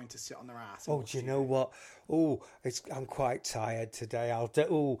who's designed to sit on their ass. Oh, do you know what? I'm quite tired today. I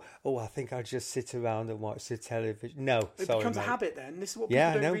think I'll just sit around and watch the television. No, it sorry, becomes mate. a habit then. This is what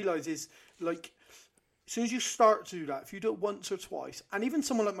people don't realise is, like, as soon as you start to do that, if you do it once or twice, and even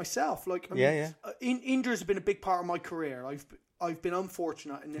someone like myself, like, injuries have been a big part of my career. I've been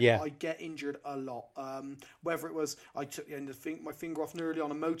unfortunate in that I get injured a lot. Whether it was I took the end of my finger off nearly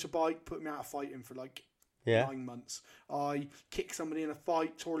on a motorbike, put me out of fighting for like 9 months. I kicked somebody in a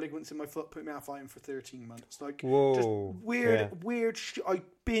fight, tore ligaments in my foot, put me out of fighting for 13 months. Like, just weird shit. I've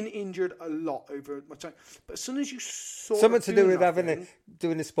been injured a lot over my time. But as soon as you something to do with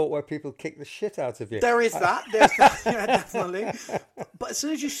doing a sport where people kick the shit out of you. There is that. There's that. Yeah, definitely. But as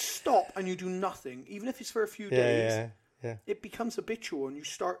soon as you stop and you do nothing, even if it's for a few days, it becomes habitual and you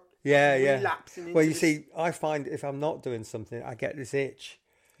start relapsing into Well, you see, I find if I'm not doing something, I get this itch.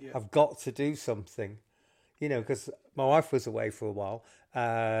 Yeah. I've got to do something. You know, because my wife was away for a while.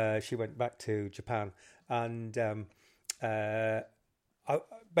 She went back to Japan. And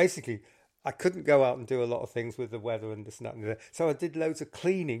I couldn't go out and do a lot of things with the weather and this and that. And that. So I did loads of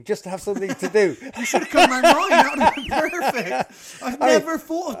cleaning just to have something to do. You should have come round mine. That would have been perfect. I've never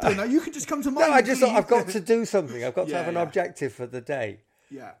thought of doing that. You could just come to mine. No, I just thought I've got to do something. I've got to have an objective for the day.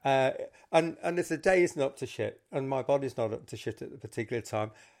 Yeah. And if the day isn't up to shit and my body's not up to shit at the particular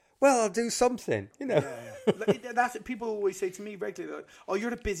time, well, I'll do something, you know. Yeah. That's what people always say to me regularly. Like, oh, you're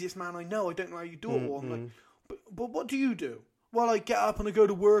the busiest man I know. I don't know how you do it all. I'm like, but what do you do? Well, I get up and I go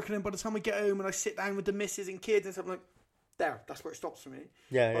to work, and then by the time I get home and I sit down with the missus and kids and stuff, I'm like, that's where it stops for me.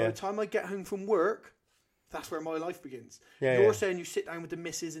 Yeah, By the time I get home from work, that's where my life begins. Yeah, You're saying you sit down with the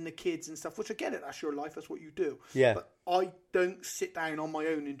missus and the kids and stuff, which I get it. That's your life. That's what you do. Yeah. But I don't sit down on my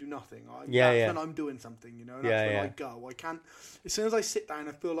own and do nothing. That's when I'm doing something, you know. That's when I go. I can't. As soon as I sit down,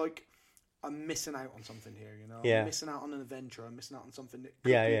 I feel like I'm missing out on something here, you know. I'm missing out on an adventure. I'm missing out on something that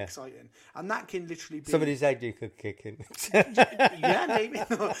could be exciting, and that can literally be somebody's head you could kick in. Maybe.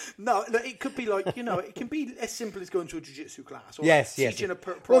 No, it could be like, you know, it can be as simple as going to a jiu-jitsu class or teaching a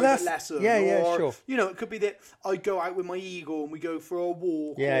private lesson. Or, sure. You know, it could be that I go out with my eagle and we go for a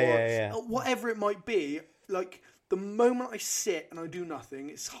walk. Whatever it might be. Like, the moment I sit and I do nothing,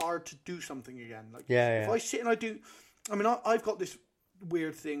 it's hard to do something again. Like, if I sit and I do, I mean, I've got this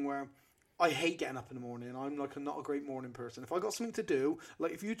weird thing where I hate getting up in the morning. I'm like not a great morning person. If I got something to do,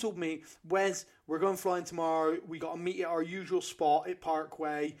 like if you told me, Wes, we're going flying tomorrow, we got to meet at our usual spot at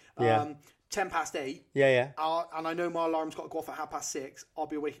Parkway, 8:10. And I know my alarm's got to go off at 6:30. I'll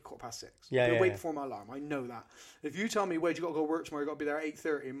be awake at 6:15. I'll be awake before my alarm. I know that. If you tell me, Wes, you got to go work tomorrow, you got to be there at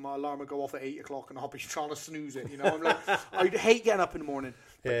 8:30, my alarm will go off at 8 o'clock and I'll be trying to snooze it. You know, I'm like, I hate getting up in the morning,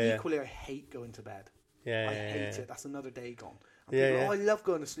 but equally I hate going to bed. I hate it. That's another day gone. I love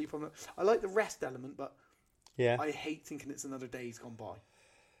going to sleep. I like the rest element, but I hate thinking it's another day's gone by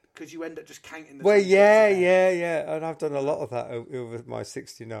because you end up just counting the days. And I've done a lot of that over my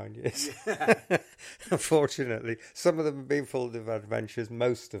 69 years. Unfortunately, some of them have been full of adventures.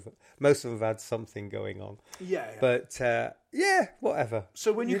 Most of them have had something going on. But whatever.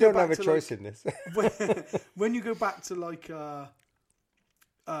 So when you don't have a choice in this. when you go back to like.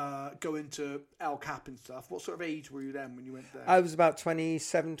 Going to El Cap and stuff. What sort of age were you then when you went there? I was about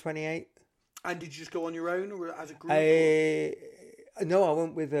 27, 28. And did you just go on your own or as a group? No, I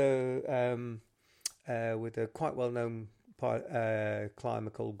went with a quite well-known climber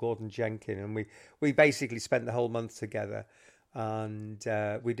called Gordon Jenkin, and we basically spent the whole month together, and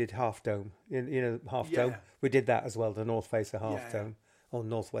we did Half Dome. You know, Half Dome. We did that as well, the North Face of Half Dome or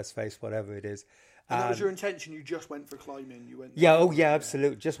Northwest Face, whatever it is. And that was your intention? You just went for climbing? You went?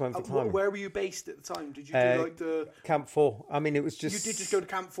 Absolutely. Just went for climbing. Where were you based at the time? Did you do like the Camp 4? I mean, it was just. You did just go to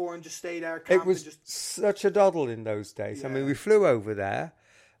Camp 4 and just stay there. It was such a doddle in those days. Yeah. I mean, we flew over there.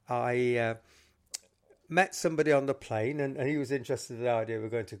 I met somebody on the plane, and he was interested in the idea we were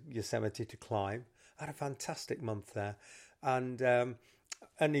going to Yosemite to climb. I had a fantastic month there, and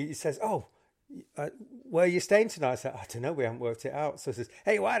he says, "Oh, where are you staying tonight?" I said, "I don't know, we haven't worked it out." So he says,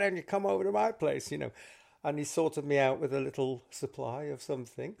 "Hey, why don't you come over to my place?" You know, and he sorted me out with a little supply of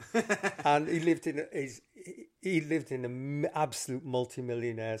something. And he lived in an absolute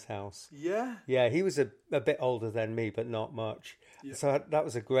multi-millionaire's house. Yeah, he was a bit older than me, but not much. Yeah. So that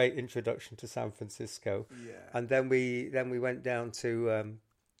was a great introduction to San Francisco. Yeah. And then we went down to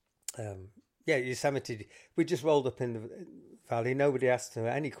Yosemite. We just rolled up in the Valley. Nobody asked her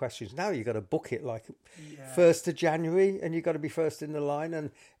any questions. Now you got to book it like 1st of January, and you got to be first in the line,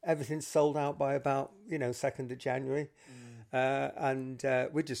 and everything's sold out by about 2nd of January. And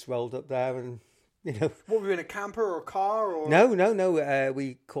we just rolled up there, and What, were you in a camper or a car? Or No.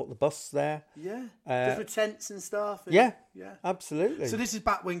 We caught the bus there. Yeah, just with tents and stuff. And, yeah, absolutely. So this is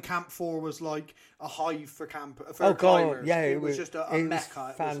back when Camp 4 was like a hive for climbers. Yeah, it was just a mecca.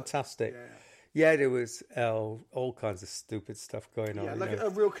 Was fantastic. Yeah, there was all kinds of stupid stuff going on. Yeah, like a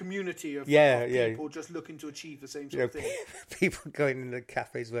real community of people just looking to achieve the same sort of thing. People going in the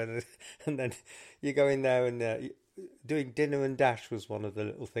cafes and then you go in there and doing dinner and dash was one of the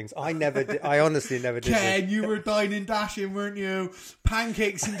little things. I honestly never did. Ken, you were dining dashing, weren't you?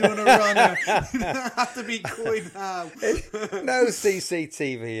 Pancakes and doing a runner. You don't have to be coy now. No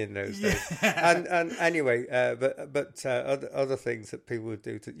CCTV in those days. And anyway, but other things that people would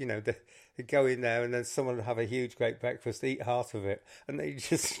do to they'd go in there and then someone would have a huge great breakfast, eat half of it, and they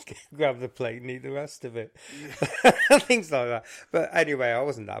just grab the plate and eat the rest of it. Things like that. But anyway, I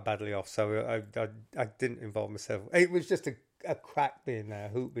wasn't that badly off, so I didn't involve myself. It was just a crack being there, a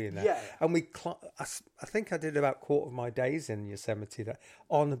hoop being there. Yeah. And I think I did about a quarter of my days in Yosemite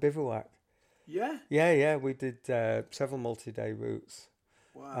on the bivouac. Yeah? Yeah. We did several multi-day routes.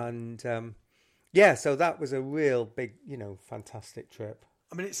 Wow. And so that was a real big, fantastic trip.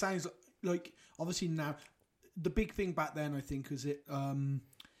 I mean, it sounds like, obviously now, the big thing back then, I think, is it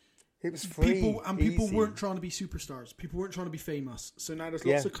was free. People weren't trying to be superstars. People weren't trying to be famous. So now there's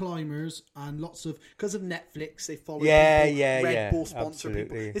lots of climbers and lots of, because of Netflix, they follow people. Red Bull sponsor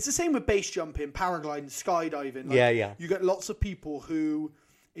people. It's the same with base jumping, paragliding, skydiving. You get lots of people who,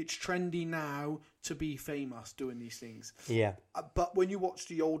 it's trendy now to be famous doing these things. Yeah. But when you watch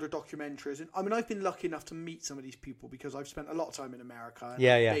the older documentaries, and I mean, I've been lucky enough to meet some of these people because I've spent a lot of time in America. And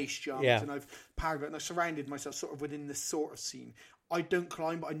I've base jumped and I've paraglided, and I've surrounded myself sort of within this sort of scene. I don't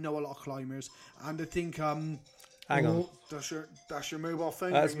climb, but I know a lot of climbers, and I think. Hang on, that's your mobile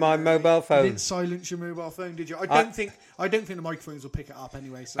phone. That's my mobile phone. You didn't silence your mobile phone, did you? I don't think the microphones will pick it up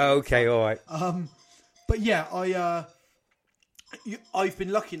anyway. So okay, all right. But yeah, I've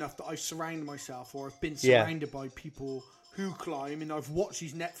been lucky enough that I've surrounded myself, or I've been surrounded by people who climb, and I've watched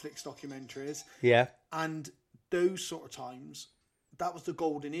these Netflix documentaries. Yeah, and those sort of times. That was the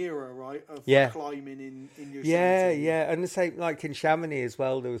golden era, right, of climbing in your city. And the same like in Chamonix as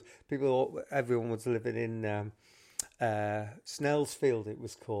well. There was everyone was living in Snellsfield, it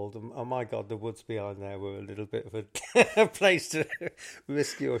was called. And, oh my God, the woods behind there were a little bit of a place to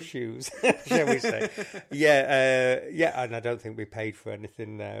risk your shoes, shall we say? And I don't think we paid for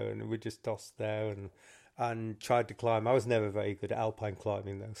anything there, and we just tossed there and tried to climb. I was never very good at alpine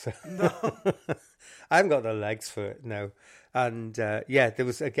climbing though, so no. I haven't got the legs for it. No. And there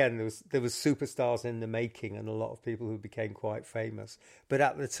was superstars in the making, and a lot of people who became quite famous. But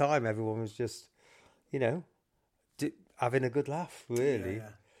at the time, everyone was just, having a good laugh. Really,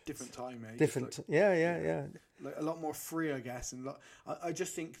 different time, mate. Different, like a lot more free, I guess. And I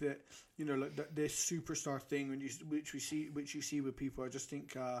just think that like this superstar thing, which you see with people, I just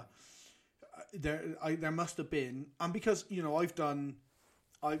think there must have been, and because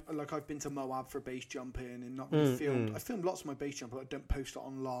I've been to Moab for base jumping and not really filmed. I filmed lots of my base jumping. I don't post it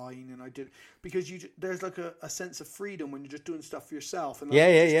online, and I did because there's like a sense of freedom when you're just doing stuff for yourself. And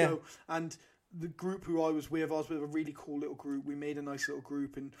and the group who I was with a really cool little group. We made a nice little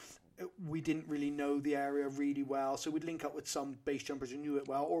group, and we didn't really know the area really well, so we'd link up with some base jumpers who knew it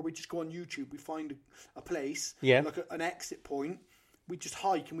well, or we'd just go on YouTube. We'd find a place, like an exit point. We just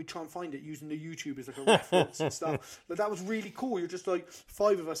hike and we try and find it using the YouTube as like a reference and stuff. But that was really cool. You're just like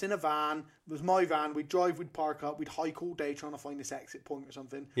 5 of us in a van. It was my van. We'd drive, we'd park up, we'd hike all day trying to find this exit point or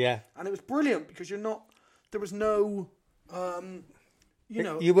something. Yeah. And it was brilliant because there was no,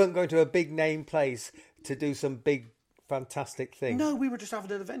 You weren't going to a big name place to do some big, fantastic thing. No, we were just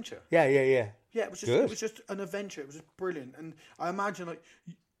having an adventure. Yeah. Yeah, it was just an adventure. It was just brilliant. And I imagine like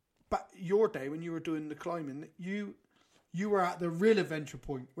back your day when you were doing the climbing, you were at the real adventure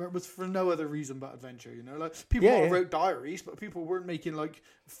point where it was for no other reason but adventure, like people wrote diaries, but people weren't making like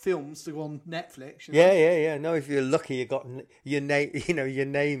films to go on Netflix. No, if you're lucky, you got your name, your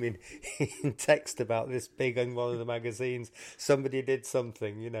name in text about this big in one of the magazines. Somebody did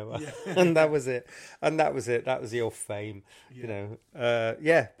something, and that was it. That was your fame,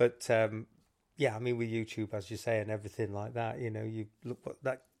 But I mean, with YouTube, as you say, and everything like that, you look at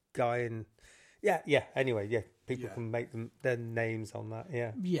that guy and. Anyway, people can make their names on that.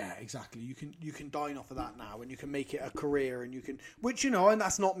 Yeah, exactly. You can dine off of that now, and you can make it a career, and you can, which and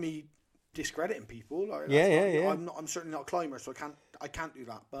that's not me discrediting people. Like, Yeah. I'm certainly not a climber, so I can't do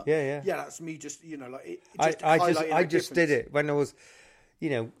that. But yeah, that's me. Just I just did it when I was,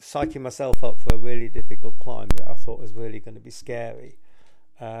 psyching myself up for a really difficult climb that I thought was really going to be scary.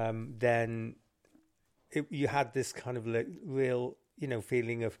 Then you had this kind of real,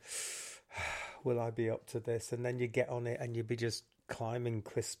 feeling of, will I be up to this? And then you get on it and you'd be just climbing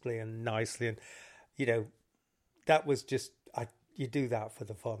crisply and nicely, and that was just you do that for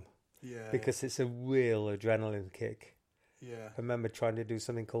the fun, because it's a real adrenaline kick. I remember trying to do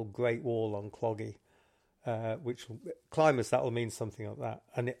something called Great Wall on Cloggy, which climbers, that'll mean something like that,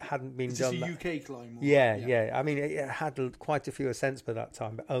 and it hadn't been done. Is this a UK climb? Yeah. I mean, it had quite a few ascents by that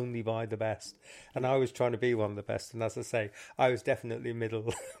time, but only by the best. And I was trying to be one of the best. And as I say, I was definitely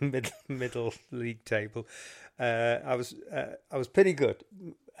middle league table. I was pretty good,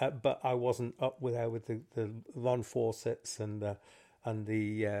 but I wasn't up there with the Ron Fawcett's and the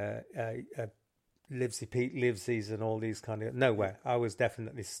Livesies and all these kind of nowhere. I was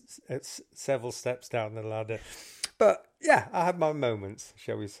definitely several steps down the ladder, but yeah, I had my moments,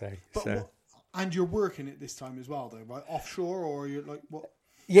 shall we say? But and you're working at this time as well, though, right? Offshore, or you're like what?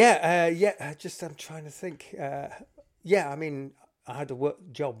 Yeah. I'm trying to think. I mean, I had a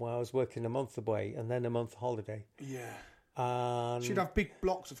job where I was working a month away and then a month holiday. Yeah. So you'd have big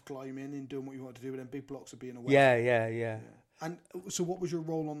blocks of climbing and doing what you want to do, and then big blocks of being away. Yeah. And so, what was your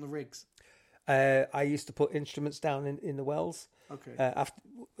role on the rigs? I used to put instruments down in the wells. Okay. After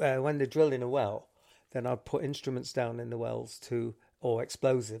when they're drilling a well, then I'd put instruments down in the wells or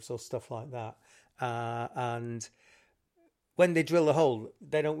explosives or stuff like that. And when they drill a hole,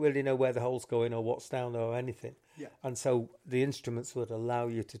 they don't really know where the hole's going or what's down there or anything. Yeah. And so the instruments would allow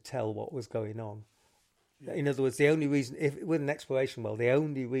you to tell what was going on. Yeah. In other words, the only reason, with an exploration well, the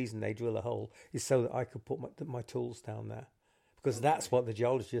only reason they drill a hole is so that I could put my tools down there, because that's what the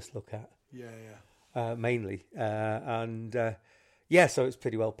geologists look at. Yeah. Mainly, so it's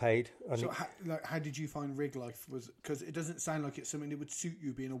pretty well paid. So, how did you find rig life? Because it doesn't sound like it's something that would suit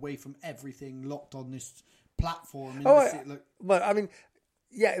you, being away from everything, locked on this platform. Well, I mean,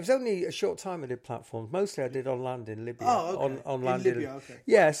 it was only a short time I did platforms. Mostly I did on land in Libya. Oh, okay. On land in Libya, okay.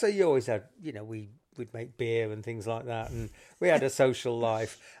 Yeah, so you always had, we'd make beer and things like that, and we had a social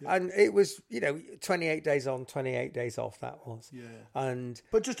life. And it was 28 days on, 28 days off. That was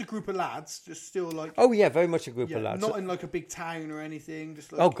but just a group of lads, just still like very much a group of lads, not in like a big town or anything,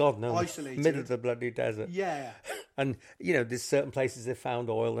 just like isolated, middle of the bloody desert. And there's certain places they found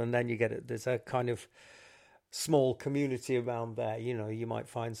oil, and then there's a kind of small community around there. You might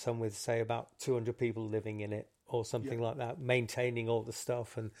find some with, say, about 200 people living in it or something like that, maintaining all the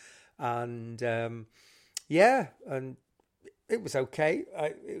stuff. And it was okay.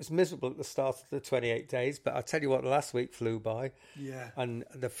 It was miserable at the start of the 28 days, but I tell you what, the last week flew by. Yeah. And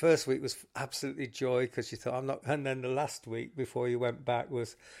the first week was absolutely joy, because you thought, I'm not. And then the last week before you went back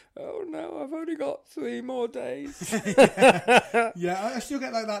was, oh no, I've only got 3 more days. I still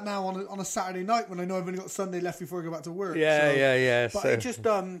get like that now on a Saturday night when I know I've only got Sunday left before I go back to work. Yeah. But it just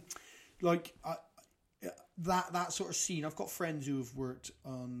that sort of scene. I've got friends who have worked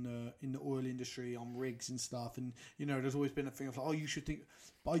on in the oil industry on rigs and stuff, and there's always been a thing of like, oh, you should think,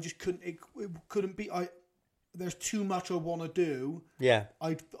 but I just couldn't. It couldn't be. There's too much I want to do. Yeah.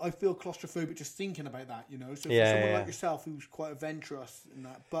 I feel claustrophobic just thinking about that. So for someone like yourself who's quite adventurous in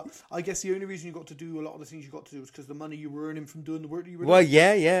that, but I guess the only reason you got to do a lot of the things you got to do was because the money you were earning from doing the work that you were doing. Well,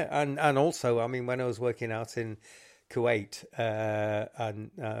 yeah, and also, I mean, when I was working out in Kuwait,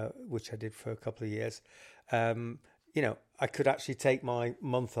 which I did for a couple of years. I could actually take my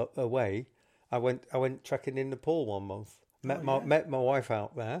month away. I went trekking in Nepal one month. Met my wife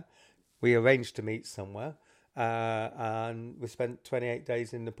out there. We arranged to meet somewhere, and we spent 28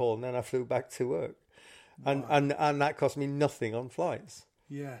 days in Nepal. And then I flew back to work, and that cost me nothing on flights.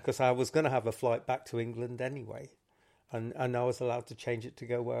 Yeah, because I was going to have a flight back to England anyway, and I was allowed to change it to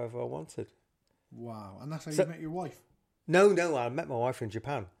go wherever I wanted. Wow, and that's how you met your wife? No, I met my wife in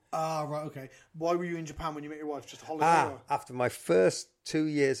Japan. Ah, right, okay. Why were you in Japan when you met your wife? Just a holiday? After my first 2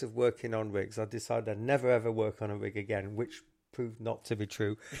 years of working on rigs, I decided I'd never ever work on a rig again, which proved not to be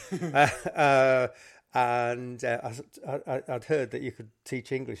true. I'd heard that you could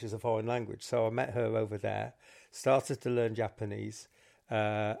teach English as a foreign language, so I met her over there, started to learn Japanese,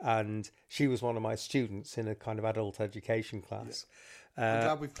 and she was one of my students in a kind of adult education class. I'm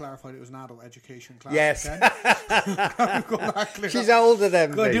glad we've clarified it was an adult education class. Yes. We've got that clear. She's older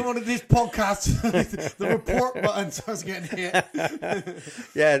than me. I didn't want this podcast, the report button starts getting hit.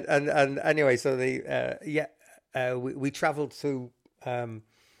 And anyway, so we travelled to,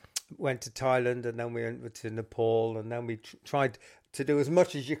 went to Thailand, and then we went to Nepal, and then we tried to do as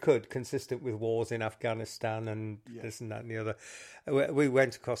much as you could, consistent with wars in Afghanistan and this and that and the other. We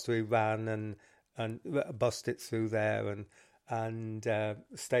went across to Iran and bussed it through there and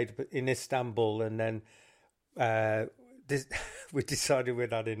stayed in Istanbul, and then we decided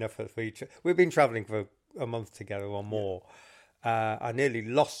we'd had enough of each other. We've been travelling for a month together or more. I nearly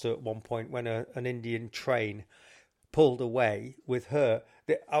lost her at one point when an Indian train pulled away with her.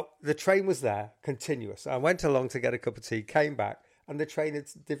 The train was there, continuous. I went along to get a cup of tea, came back, and the train had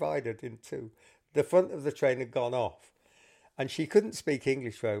divided in two. The front of the train had gone off, and she couldn't speak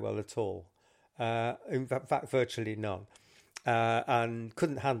English very well at all. In fact, virtually none, and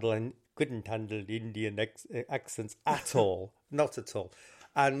couldn't handle Indian accents at all, not at all.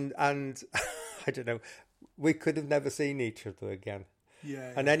 And I don't know, we could have never seen each other again.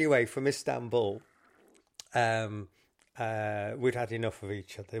 Yeah. And anyway, from Istanbul, we'd had enough of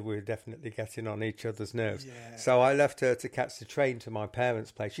each other. We were definitely getting on each other's nerves. Yeah. So I left her to catch the train to my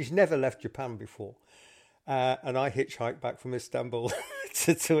parents' place. She's never left Japan before. And I hitchhiked back from Istanbul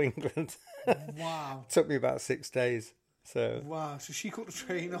to England. Wow. Took me about 6 days. So wow. So she caught the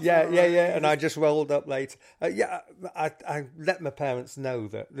train off. Yeah. And I just rolled up late. I let my parents know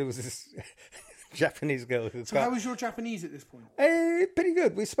that there was this Japanese girl who. So how was your Japanese at this point? Pretty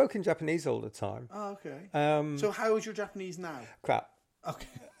good. We spoke in Japanese all the time. Oh, okay. So how is your Japanese now? Crap. Okay.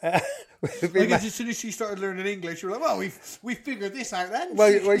 I guess as soon as she started learning English, you were like, well, we've figured this out then.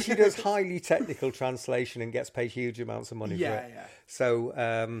 Well, she does highly technical translation and gets paid huge amounts of money for it. Yeah.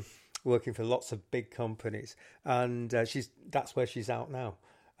 So working for lots of big companies, and that's where she's out now.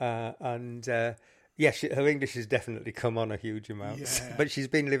 Her English has definitely come on a huge amount. Yeah. But she's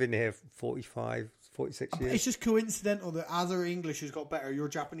been living here 46 years. It's just coincidental that as her English has got better, your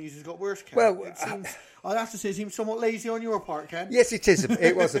Japanese has got worse, Ken. Well, it seems, I'd have to say it seems somewhat lazy on your part, Ken. Yes, it is.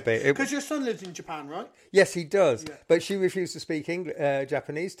 It was a bit. Because your son lives in Japan, right? Yes, he does. Yeah. But she refused to speak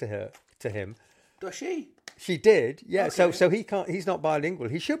Japanese to him. Does she? She did, yeah. Okay. So he can't. He's not bilingual.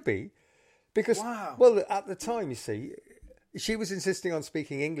 He should be, because well, at the time, you see, she was insisting on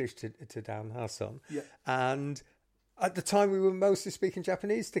speaking English to Dan, our son, and at the time we were mostly speaking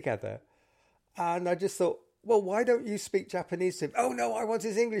Japanese together, and I just thought, well, why don't you speak Japanese to him? Oh no, I want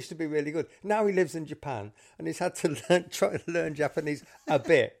his English to be really good. Now he lives in Japan and he's had to try to learn Japanese a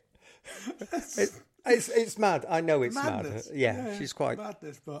bit. It's mad. I know it's madness. Mad. Yeah, she's quite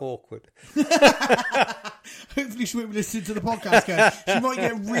awkward. Hopefully she won't be listening to the podcast, Ken. She might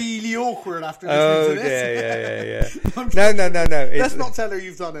get really awkward after listening to this. Yeah. No. Let's not tell her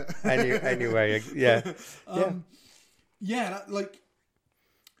you've done it. Anyway, yeah.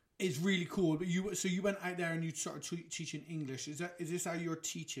 It's really cool. But you went out there and you started teaching English. Is this how you're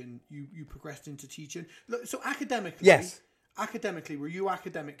teaching? You progressed into teaching. So academically, yes. Academically, were you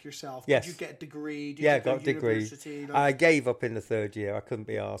academic yourself? Yes. Did you get a degree? Got a degree. I gave up in the third year. I couldn't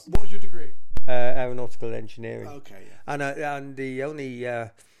be asked. What was your degree? Aeronautical engineering. Okay, yeah. And the only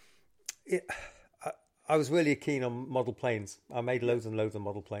I was really keen on model planes. I made loads and loads of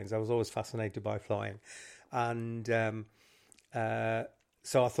model planes. I was always fascinated by flying, and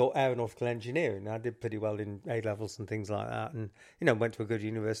so I thought aeronautical engineering. I did pretty well in A levels and things like that, and went to a good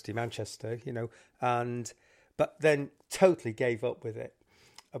university, Manchester. But then totally gave up with it.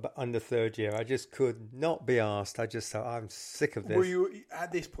 On the third year, I just could not be asked. I just thought, I'm sick of this. Were you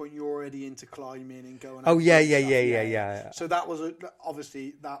at this point? You're already into climbing and going. Oh yeah. So that was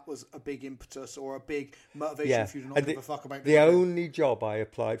obviously a big impetus or a big motivation for you to not give a fuck about. The only job I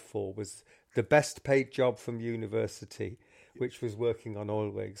applied for was the best paid job from university, which was working on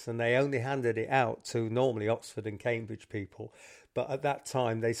oil rigs, and they only handed it out to normally Oxford and Cambridge people, but at that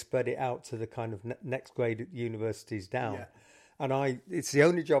time they spread it out to the kind of next grade universities down. Yeah. And it's the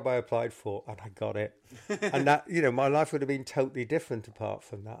only job I applied for, and I got it. And that, my life would have been totally different apart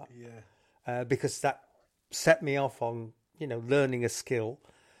from that. Yeah. Because that set me off on, learning a skill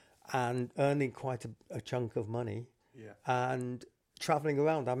and earning quite a chunk of money. Yeah. And travelling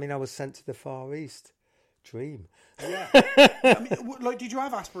around. I mean, I was sent to the Far East. Dream. Yeah. Did you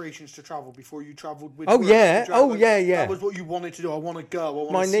have aspirations to travel before you travelled with? Oh work? yeah. Yeah. That was what you wanted to do. I want to go.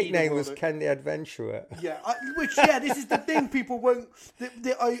 My nickname was Ken the Adventurer. Yeah. This is the thing. People won't.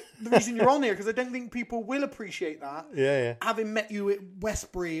 The reason you're on here because I don't think people will appreciate that. Yeah. Having met you at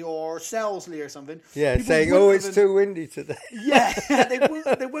Westbury or Selsley or something. Yeah. Saying, it's too windy today. Yeah. They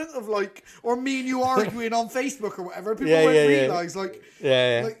won't have or me and you arguing on Facebook or whatever. People won't realise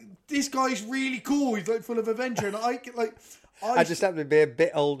this guy's really cool. He's full of adventure, and I just happen to be a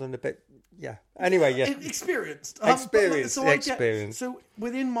bit old and a bit Anyway, experienced. Experienced. So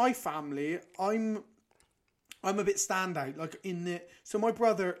within my family, I'm I'm a bit standout, like in the. So my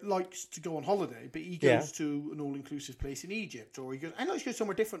brother likes to go on holiday, but he goes to an all-inclusive place in Egypt, or he goes. I know he goes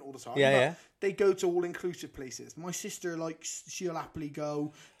somewhere different all the time. Yeah. They go to all-inclusive places. My sister she'll happily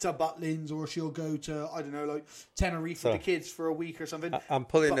go to Butlins, or she'll go to I don't know, like Tenerife with the kids for a week or something. I'm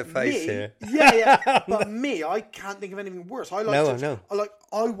pulling the face here. Yeah. But me, I can't think of anything worse. I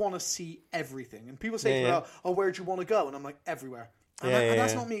want to see everything, and people say, "Oh, where do you want to go?" And I'm like, everywhere. And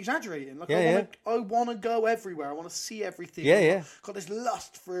that's not me exaggerating. Like I want to go everywhere. I want to see everything. Got this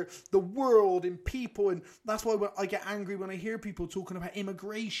lust for the world and people, and that's why I get angry when I hear people talking about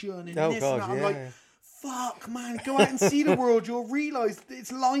immigration and this and that. I'm like, fuck, man, go out and see the world. You'll realise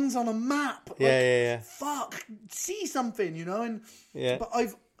it's lines on a map. Fuck, see something, you know. And but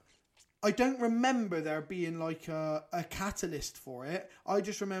I don't remember there being like a catalyst for it. I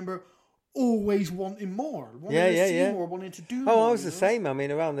just remember always wanting more, wanting to see more, wanting to do more. I was the same. I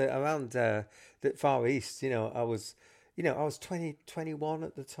mean, around the Far East, I was 20, 21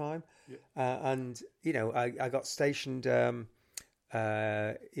 at the time, and I got stationed in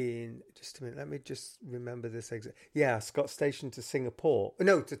just a minute. Let me just remember this exact. Yeah, I got stationed to Singapore.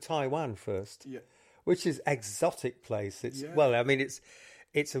 No, to Taiwan first. Yeah, which is exotic place. It's I mean,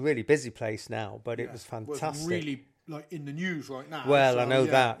 it's a really busy place now, but it was fantastic. Well, it's really. Like in the news right now. Well, I know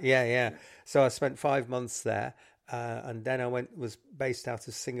that. Yeah. So I spent 5 months there, and then I was based out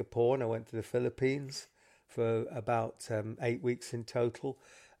of Singapore, and I went to the Philippines for about 8 weeks in total,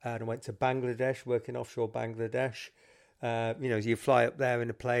 and I went to Bangladesh, working offshore Bangladesh. You fly up there in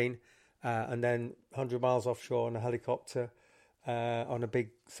a plane, and then 100 miles offshore on a helicopter, on a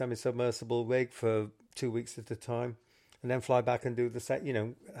big semi-submersible rig for 2 weeks at a time, and then fly back and do the set.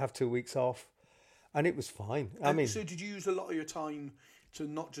 Have 2 weeks off. And it was fine. So did you use a lot of your time to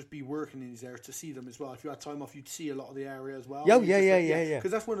not just be working in these areas, to see them as well? If you had time off, you'd see a lot of the area as well. Yeah.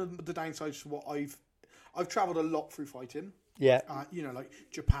 Because that's one of the downsides to what I've travelled a lot through fighting. Yeah. Like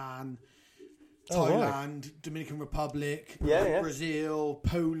Japan, Thailand, Dominican Republic, Brazil,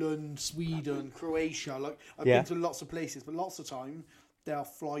 Poland, Sweden, Croatia. Like I've been to lots of places, but lots of time they'll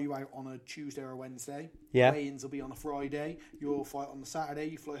fly you out on a Tuesday or a Wednesday. Yeah. Weigh-ins will be on a Friday. You'll fight on the Saturday.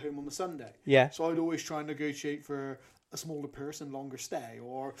 You fly home on the Sunday. Yeah. So I'd always try and negotiate for a smaller purse and longer stay.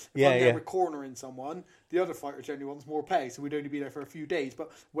 Or if I'm never cornering someone, the other fighter generally wants more pay, so we'd only be there for a few days. But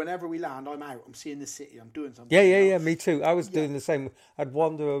whenever we land, I'm out. I'm seeing the city. I'm doing something. Yeah. Me too. I was doing the same. I'd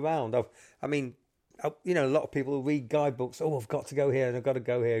wander around. A lot of people read guidebooks. Oh, I've got to go here and I've got to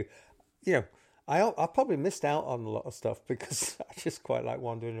go here. I probably missed out on a lot of stuff because I just quite like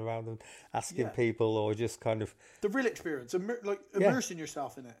wandering around and asking people, or just kind of the real experience, immersing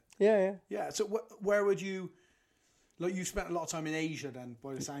yourself in it. Yeah. So where would you? Like you spent a lot of time in Asia then,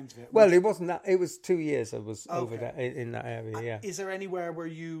 by the sounds of it. Well, it wasn't that. It was 2 years I was over there in that area. Yeah. Is there anywhere where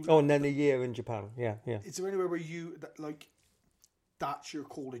you? Oh, and then a year in Japan. Yeah. Is there anywhere where you that's your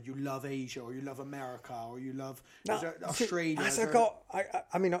calling? You love Asia, or you love America, or you love Australia?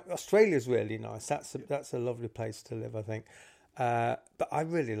 Australia's really nice. That's a lovely place to live, I think. But I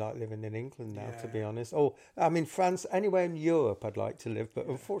really like living in England now, to be honest. France, anywhere in Europe I'd like to live, but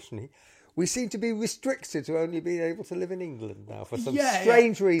unfortunately we seem to be restricted to only being able to live in England now for some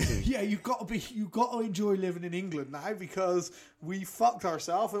strange reason. Yeah, you've got to enjoy living in England now, because we fucked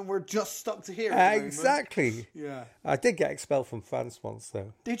ourselves and we're just stuck to here. Exactly. Yeah. I did get expelled from France once,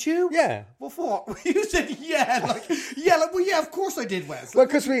 though. Did you? Yeah. What for? You said of course I did, Wes. Well,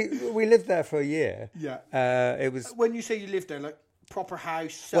 because we lived there for a year. Yeah. It was. When you say you lived there, like proper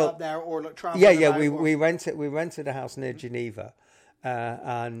house set up there, or like traveling? Yeah. We rented a house near Geneva.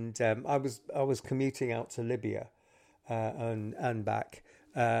 And I was commuting out to Libya and back,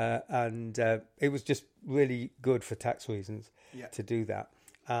 and it was just really good for tax reasons to do that,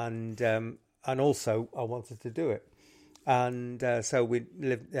 and also I wanted to do it, and so we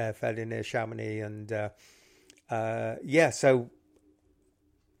lived fairly near Chamonix, and so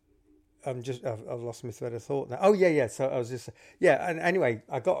I've lost my thread of thought now. Oh yeah. So I was just and anyway,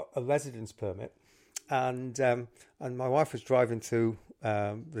 I got a residence permit. And my wife was driving through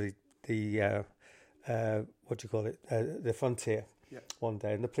the frontier one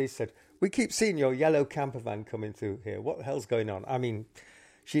day, and the police said, "We keep seeing your yellow camper van coming through here. What the hell's going on?" I mean,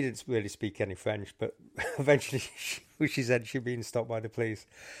 she didn't really speak any French, but eventually she said she'd been stopped by the police,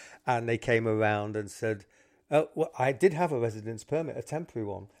 and they came around and said, "Oh, well, I did have a residence permit, a temporary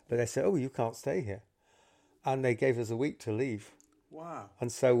one, but they said, 'Oh, you can't stay here,' and they gave us a week to leave." Wow.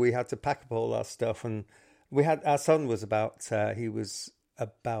 And so we had to pack up all our stuff, and our son was about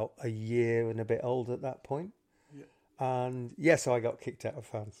a year and a bit old at that point. Yeah. And so I got kicked out of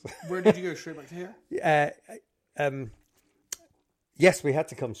France. Where did you go? Straight back to here? Yes, we had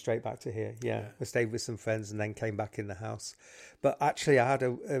to come straight back to here. Yeah, we stayed with some friends and then came back in the house. But actually, I had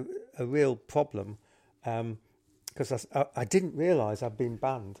a real problem because I didn't realise I'd been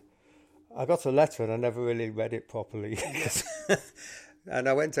banned. I got a letter and I never really read it properly. And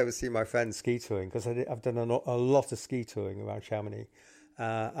I went over to see my friend ski touring because I've done a lot of ski touring around Chamonix.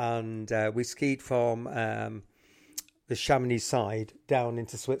 And we skied from the Chamonix side down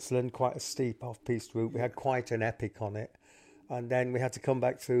into Switzerland, quite a steep off-piste route. We had quite an epic on it. And then we had to come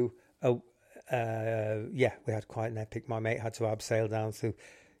back through, we had quite an epic. My mate had to abseil down through,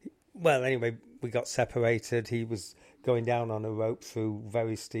 well, anyway, we got separated. He was going down on a rope through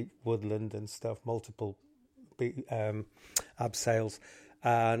very steep woodland and stuff, multiple abseils.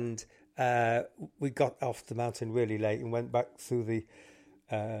 And we got off the mountain really late and went back through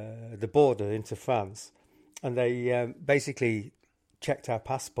the border into France. And they basically checked our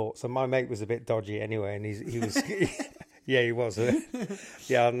passports. And my mate was a bit dodgy anyway, and he was... Yeah, he was.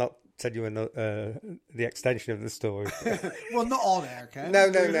 Yeah, I'll not tell you the extension of the story. Well, not on air, Ken. No,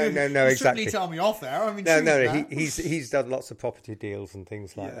 exactly. Certainly tell me off there. I mean, he's done lots of property deals and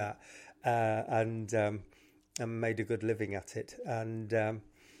things like that, and made a good living at it. And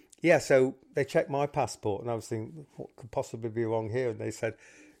so they checked my passport, and I was thinking, what could possibly be wrong here? And they said,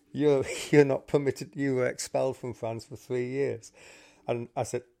 you're not permitted. You were expelled from France for 3 years. And I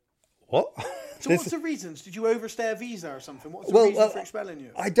said, what? So what's the reasons? Did you overstay a visa or something? What's the reason for expelling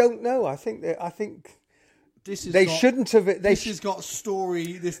you? I don't know. I think this is shouldn't have. This has got a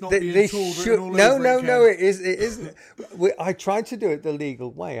story. This not being told. No. It isn't. I tried to do it the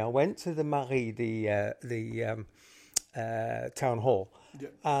legal way. I went to the mairie, the town hall,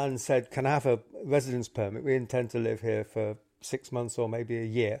 and said, "Can I have a residence permit? We intend to live here for 6 months or maybe a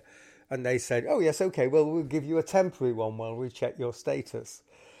year." And they said, "Oh yes, okay. Well, we'll give you a temporary one while we check your status."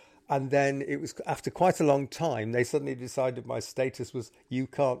 And then it was after quite a long time, they suddenly decided my status was, you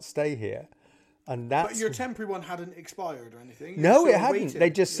can't stay here. And but your temporary one hadn't expired or anything? No, it hadn't. Waiting. They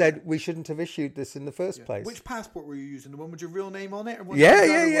just said we shouldn't have issued this in the first place. Which passport were you using? The one with your real name on it? Or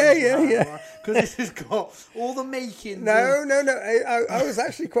Yeah. Because this has got all the makings. No. I was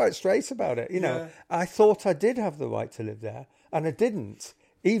actually quite straight about it. You know, I thought I did have the right to live there, and I didn't.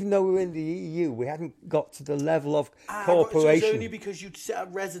 Even though we were in the EU, we hadn't got to the level of cooperation. So it's only because you'd set up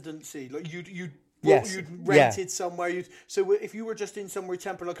residency, like you'd rented somewhere. So if you were just in somewhere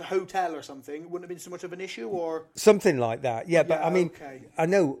temporary, like a hotel or something, it wouldn't have been so much of an issue, or something like that. Yeah, but I mean, I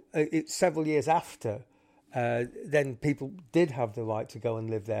know it's several years after. Then people did have the right to go and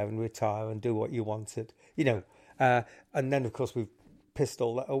live there and retire and do what you wanted, you know. And then of course we've pissed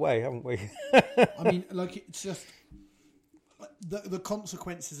all that away, haven't we? I mean, like it's just. The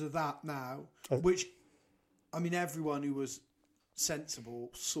consequences of that now, which, I mean, everyone who was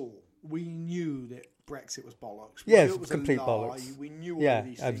sensible saw. We knew that Brexit was bollocks. We knew it was complete bollocks. We knew all of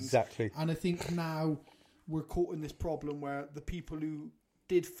these things. Exactly. And I think now we're caught in this problem where the people who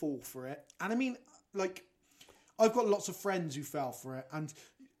did fall for it, and I mean, like, I've got lots of friends who fell for it, and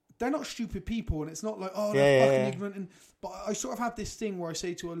they're not stupid people, and it's not like, oh, they're fucking ignorant. But I sort of have this thing where I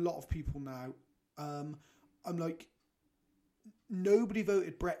say to a lot of people now, I'm like, nobody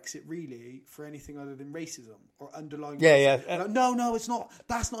voted Brexit really for anything other than racism or underlying racism. Like, no, it's not.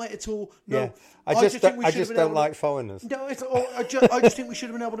 That's not it at all. No, I just don't like foreigners. No, I just think we should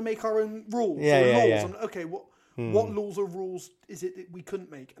have been able to make our own rules. Laws. And, okay, what laws or rules is it that we couldn't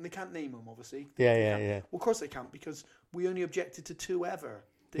make? And they can't name them, obviously. Yeah. Well, of course they can't, because we only objected to 2 ever.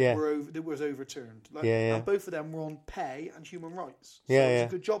 That was overturned. And both of them were on pay and human rights. So it was a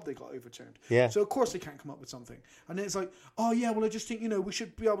good job they got overturned. Yeah. So of course they can't come up with something. And then it's like, oh yeah, well I just think, you know, we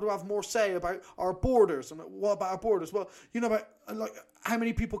should be able to have more say about our borders. And like, what about our borders? Well, you know, about like how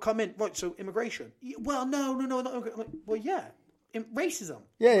many people come in. Right, so immigration. Well, no, not like, well, yeah. Racism.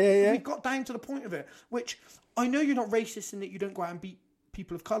 Yeah. We got down to the point of it, which I know you're not racist in that you don't go out and beat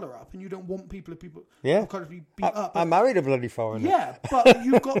people of colour up, and you don't want people of colour to be beat up. I married a bloody foreigner. Yeah, but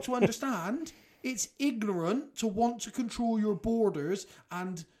you've got to understand, it's ignorant to want to control your borders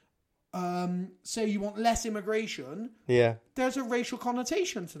and say you want less immigration. Yeah. There's a racial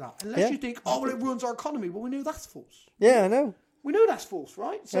connotation to that. Unless you think, oh, well, it ruins our economy. Well, we know that's false. Yeah, I know. We know that's false,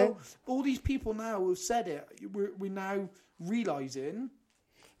 right? So all these people now who've said it, we're now realising...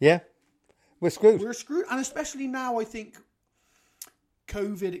 Yeah. We're screwed. We're screwed. And especially now, I think...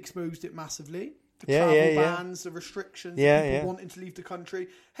 COVID exposed it massively. The travel bans, the restrictions, people wanting to leave the country.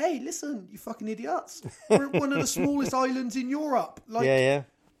 Hey, listen, you fucking idiots. We're one of the smallest islands in Europe.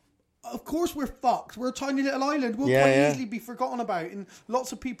 Of course we're fucked. We're a tiny little island. We'll quite easily be forgotten about. And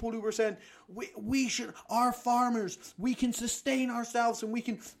lots of people who were saying, we should, our farmers, we can sustain ourselves and we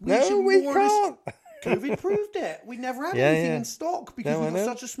can... we can't. COVID proved it. We never had anything in stock because we got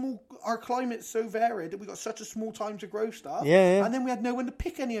such a small. Our climate's so varied that we got such a small time to grow stuff. Yeah. And then we had no one to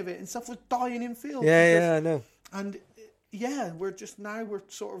pick any of it, and stuff was dying in fields. Yeah, I know. And we're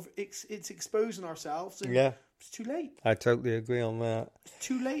sort of it's exposing ourselves. And it's too late. I totally agree on that. It's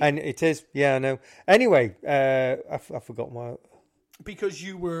too late. And it is. Yeah, I know. Anyway, I forgot my. Because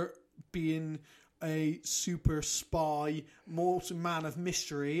you were being a super spy, man of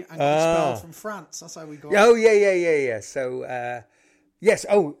mystery, and got expelled from France. That's how we got. Oh yeah. So yes.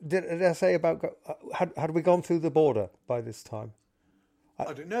 Oh, did I say about had we gone through the border by this time?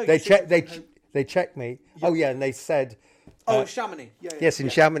 I don't know. They checked me. Yeah. Oh yeah, and they said. In Chamonix. Yeah. Yes, in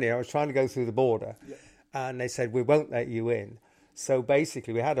Chamonix. I was trying to go through the border, and they said we won't let you in. So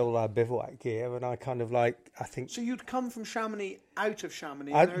basically, we had all our bivouac gear, and I kind of I think. So you'd come from Chamonix, out of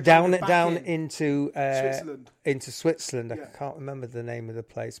Chamonix, down into Switzerland. Into Switzerland. I can't remember the name of the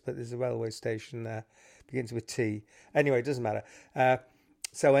place, but there's a railway station there, begins with T. Anyway, it doesn't matter.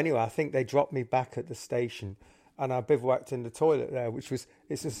 So anyway, I think they dropped me back at the station, and I bivouacked in the toilet there,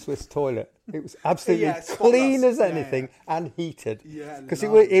 it's a Swiss toilet. It was absolutely clean as anything and heated. Yeah, because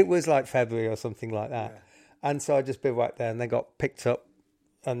it was like February or something like that. Yeah. And so I just bivouacked there, and they got picked up,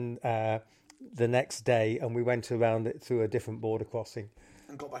 and the next day, and we went around it through a different border crossing,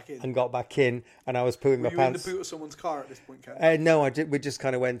 and got back in. And I was pulling my pants. Were you in the boot of someone's car at this point, Ken? No, we just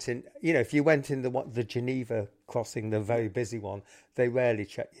kind of went in. You know, if you went in the Geneva crossing, the very busy one, they rarely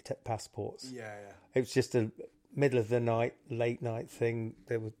check your passports. Yeah. It was just a middle of the night, late night thing.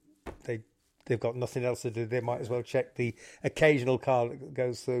 They've got nothing else to do. They might as well check the occasional car that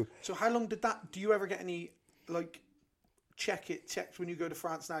goes through. So how long did that? Do you ever get any? Checked when you go to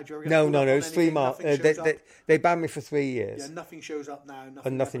France now? Do you ever get no, it's 3 months. They banned me for 3 years. Yeah, nothing shows up now.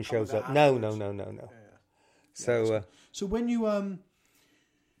 Nothing shows up. No. So when you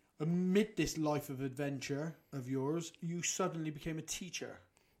amid this life of adventure of yours, you suddenly became a teacher.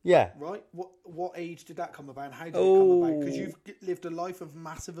 Yeah. Right. What age did that come about? And how did it come about? Because you've lived a life of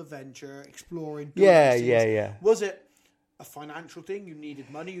massive adventure, exploring. Yeah. Was it a financial thing? You needed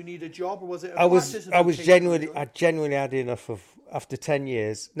money, you needed a job, or was it? I genuinely had enough of, after 10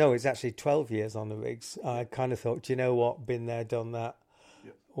 years. No, it's actually 12 years on the rigs. I kind of thought, do you know what? Been there, done that.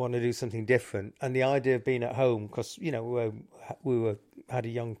 Yep. Want to do something different. And the idea of being at home, because we had a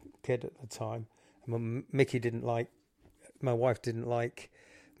young kid at the time. Mickey didn't like, my wife didn't like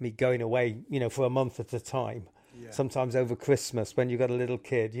me going away, for a month at a time. Yeah. Sometimes over Christmas when you got a little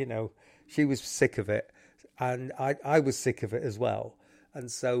kid, she was sick of it. And I was sick of it as well. And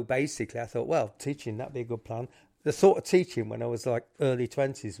so basically I thought, well, teaching, that'd be a good plan. The thought of teaching when I was like early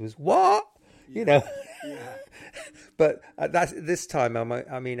 20s was, what? Yeah. But at this time, I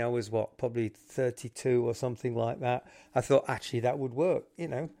was probably 32 or something like that. I thought, actually, that would work,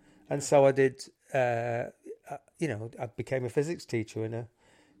 And so I did, I became a physics teacher in a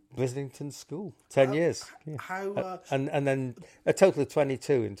Brislington school, 10 years. Yeah. How? And then a total of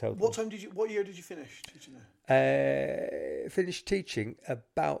 22 in total. What year did you finish teaching there? Finished teaching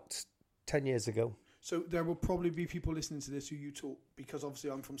about 10 years ago. So there will probably be people listening to this who you taught, because obviously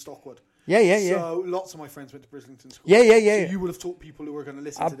I'm from Stockwood. Yeah. So lots of my friends went to Brislington School. Yeah. So you would have taught people who were going to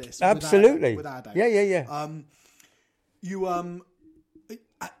listen to this. Absolutely. Without doubt. Yeah.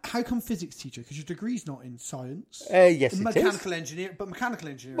 How come physics teacher? Because your degree's not in science. Yes, it is. Mechanical engineering.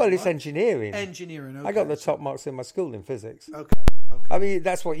 Well, it's engineering. Engineering. Okay. I got the top marks in my school in physics. Okay. I mean,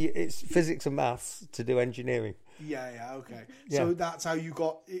 that's it's physics and maths to do engineering. Yeah. Okay. Yeah. So that's how you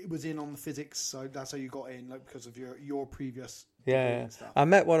got. It was in on the physics side. That's how you got in, because of your previous. Yeah. And stuff. I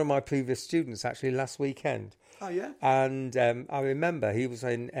met one of my previous students actually last weekend. Oh yeah. And I remember he was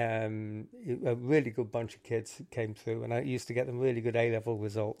in a really good bunch of kids who came through, and I used to get them really good A-level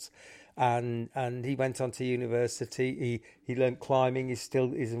results. And he went on to university. He learned climbing. He's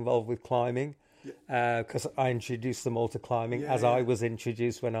involved with climbing, because I introduced them all to climbing I was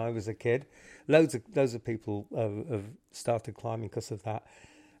introduced when I was a kid. Loads of people have started climbing because of that,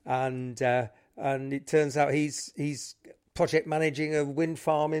 and it turns out he's project managing a wind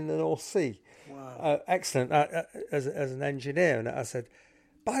farm in the North Sea. Wow. Excellent, as an engineer. And I said,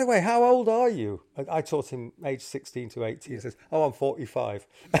 by the way, how old are you? I taught him age 16 to 18. He says, I'm 45.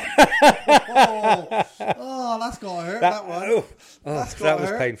 Oh, that's got to hurt, that one. That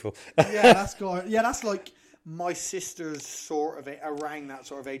was painful. Yeah, that's got to hurt. Yeah, that's like my sister's sort of around that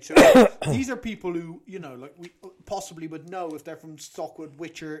sort of age. So these are people who, we possibly would know if they're from Stockwood,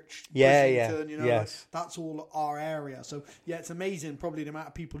 Whitchurch, Brislington, yes. That's all our area. So, yeah, it's amazing probably the amount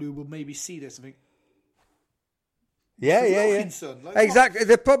of people who will maybe see this and think, Yeah, Mr. yeah, Wilkinson, yeah. like, Exactly.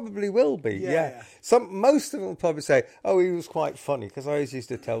 There probably will be. Yeah. Most of them will probably say, "Oh, he was quite funny," because I always used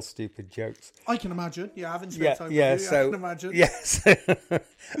to tell stupid jokes. I can imagine. Yeah, having spent Yeah, time yeah. with you, I can imagine. Yes.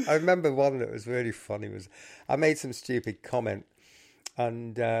 I remember one that was really funny. Was I made some stupid comment,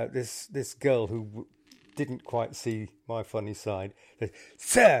 and this girl who didn't quite see my funny side said,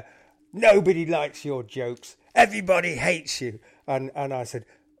 "Sir, nobody likes your jokes. Everybody hates you." And I said,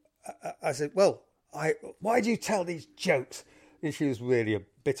 "Well, why do you tell these jokes?" And she was really a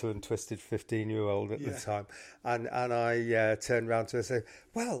bitter and twisted 15-year-old at the time. And I turned around to her and said,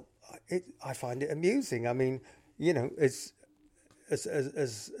 "Well, I find it amusing. I mean, you know, it's as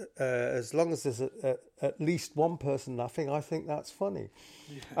long as there's at least one person laughing, I think that's funny."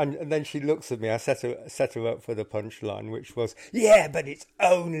 Yeah. And then she looks at me. I set her up for the punchline, which was, "Yeah, but it's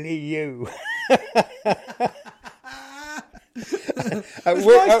only you." It's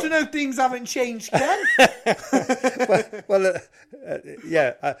nice to know things haven't changed, Ken.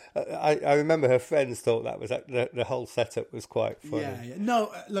 I remember her friends thought that was the whole setup was quite funny. Yeah.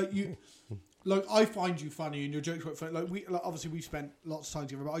 No, like I find you funny and your jokes quite funny. Obviously we spent lots of time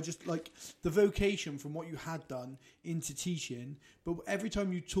together, but I just like the vocation from what you had done into teaching. But every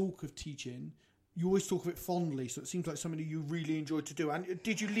time you talk of teaching, you always talk of it fondly, so it seems like something that you really enjoyed to do. And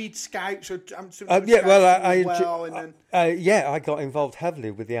did you lead scouts? Or, I got involved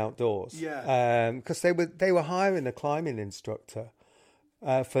heavily with the outdoors. Yeah, because they were hiring a climbing instructor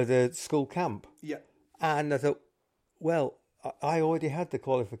for the school camp. Yeah, and I thought, well, I already had the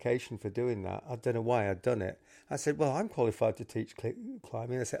qualification for doing that. I don't know why I'd done it. I said, "Well, I'm qualified to teach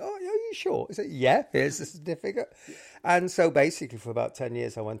climbing." I said, "Oh, are you sure?" I said, "Yeah, here's the certificate." Yeah. And so basically, for about 10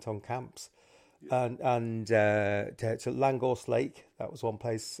 years, I went on camps. And to Langhorse Lake, that was one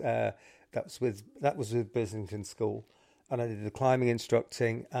place. That was with Bislington School, and I did the climbing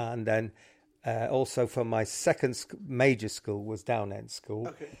instructing, and then also from my second major school was Downend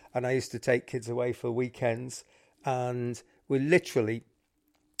School, and I used to take kids away for weekends, and we literally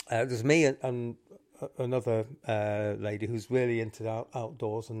there's me and another lady who's really into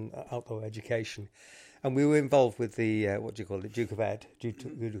outdoors and outdoor education. And we were involved with the, Duke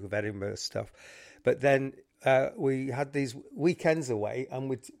of Edinburgh stuff. But then we had these weekends away, and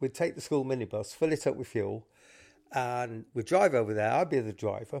we'd take the school minibus, fill it up with fuel, and we'd drive over there. I'd be the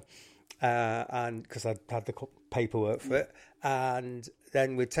driver, and because I'd had the paperwork for it. And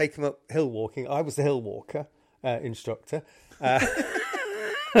then we'd take them up hill walking. I was the hill walker instructor. And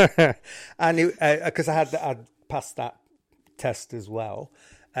because I'd passed that test as well.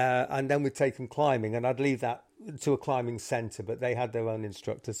 And then we'd take them climbing, and I'd leave that to a climbing centre, but they had their own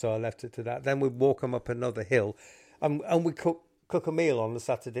instructor, so I left it to that. Then we'd walk them up another hill, and we'd cook a meal on the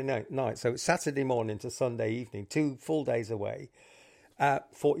Saturday night. So it's Saturday morning to Sunday evening, 2 full days away,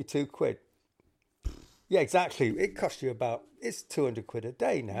 42 quid. Yeah, exactly. It cost you it's 200 quid a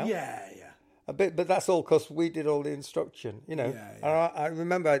day now. Yeah. A bit, but that's all because we did all the instruction, you know. Yeah. I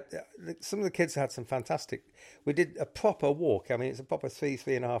remember some of the kids had some fantastic. We did a proper walk. I mean, it's a proper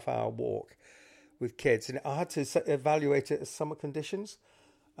 3.5 hour walk with kids, and I had to evaluate it as summer conditions.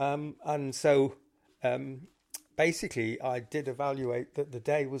 And so basically, I did evaluate that the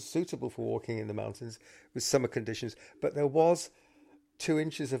day was suitable for walking in the mountains with summer conditions, but there was 2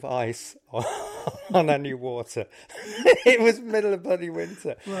 inches of ice on any water. It was middle of bloody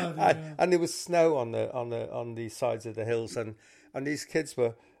winter, and there was snow on the sides of the hills, and these kids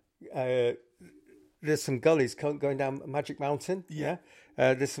were. There's some gullies going down Magic Mountain. Yeah.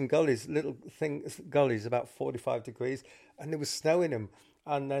 There's some gullies, gullies about 45 degrees, and there was snow in them.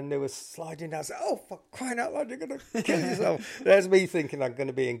 And then they were sliding down. Oh, for crying out loud, you're going to kill yourself. There's me thinking I'm going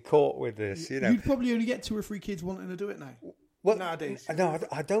to be in court with this, you know. You'd probably only get 2 or 3 kids wanting to do it now. Well, nowadays. No,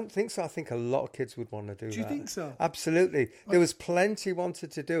 I don't think so. I think a lot of kids would want to do that. Do you think so? Absolutely. There was plenty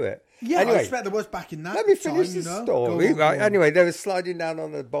wanted to do it. Yeah, anyway, I expect there was back in that Let me finish the story. Go on. Anyway, they were sliding down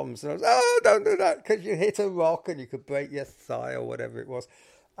on the bombs, and I was, don't do that, because you hit a rock and you could break your thigh or whatever it was.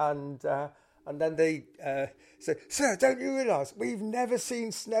 And then they said, "Sir, don't you realise we've never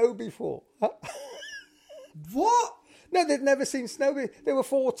seen snow before?" What? No, they'd never seen snow. They were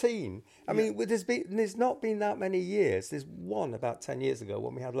 14. I mean, there's not been that many years. There's one about 10 years ago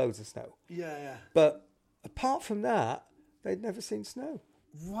when we had loads of snow. Yeah. But apart from that, they'd never seen snow.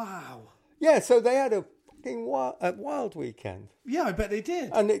 Wow. Yeah, so they had a fucking wild weekend. Yeah, I bet they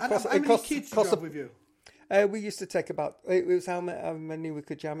did. And how many kids did you have with you? We used to take it was how many we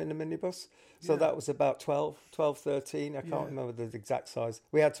could jam in the minibus. So that was about 12, 13. I can't remember the exact size.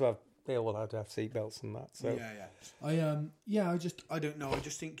 They all had to have seatbelts and that. So I don't know. I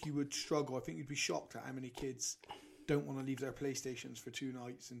just think you would struggle. I think you'd be shocked at how many kids don't want to leave their PlayStations for 2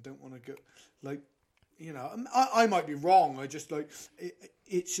 nights and don't want to go. Like, you know, I might be wrong. I just like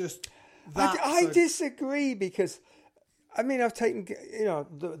it's just that. I disagree because, I mean, I've taken, you know,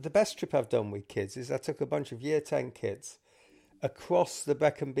 the best trip I've done with kids is I took a bunch of Year 10 kids across the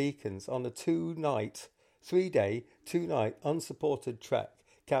Brecon Beacons on a 3-day, 2-night unsupported trek,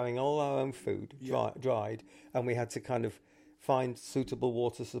 carrying all our own food, dried, and we had to kind of find suitable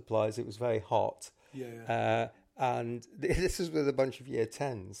water supplies. It was very hot. And this was with a bunch of Year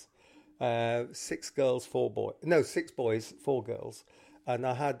 10s. 6 boys, 4 girls. And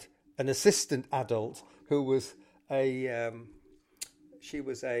I had an assistant adult who was she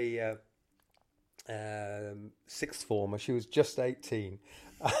was a sixth former. She was just 18.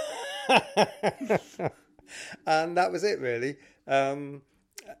 And that was it, really.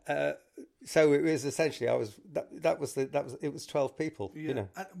 So it was essentially, it was 12 people, you know.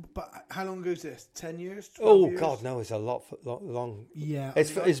 But how long ago is this? 10 years? 12 years? God, no, it's a lot long. Yeah.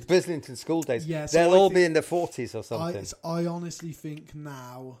 It's Brislington school days. Yeah, so they'll all be in their 40s or something. I honestly think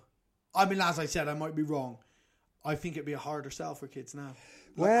now, I mean, as I said, I might be wrong. I think it'd be a harder sell for kids now.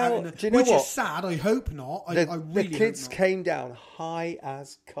 Well, do you know which what? is sad. I hope not. I really the kids hope not. came down high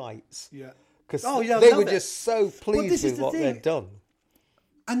as kites. Yeah. Because they they were love it. just so pleased with what they'd done.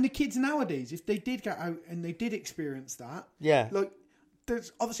 And the kids nowadays, if they did get out and they did experience that, like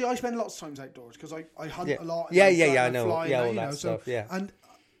there's obviously I spend lots of times outdoors because I hunt a lot. And I know. Fly all you that know, stuff. so, and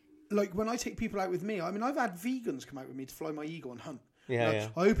like when I take people out with me, I mean I've had vegans come out with me to fly my eagle and hunt. I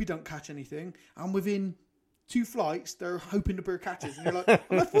hope you don't catch anything. And within 2 flights, they're hoping the bird catches, and you're like,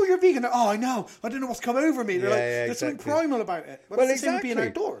 I thought you're vegan. Like, oh, I know. I don't know what's come over me. They're like, there's something primal about it. Well, it's the same with being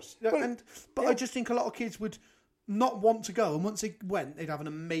outdoors. But I just think a lot of kids would not want to go, and once they went, they'd have an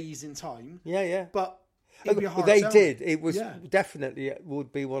amazing time. But it'd be a hard sell. Did. It was definitely, it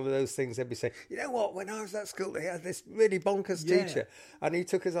would be one of those things they'd be saying, you know what, when I was at school, they had this really bonkers teacher, and he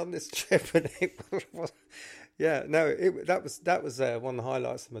took us on this trip, and it was... that was one of the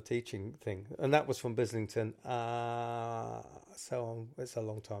highlights of my teaching thing, and that was from Bislington. So it's a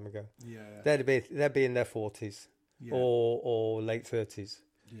long time ago. They'd be in their 40s or late 30s.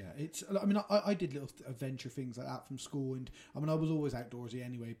 Yeah, it's. I mean, I did little adventure things like that from school, and I mean, I was always outdoorsy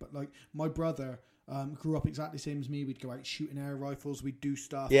anyway. But like my brother grew up exactly the same as me. We'd go out shooting air rifles. We'd do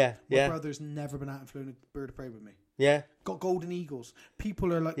stuff. My brother's never been out and flown a bird of prey with me. Got golden eagles.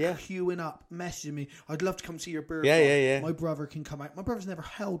 People are like queuing up, messaging me. I'd love to come see your bird. My brother can come out. My brother's never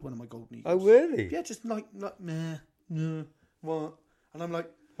held one of my golden eagles. Oh, really? Yeah, just like what? And I'm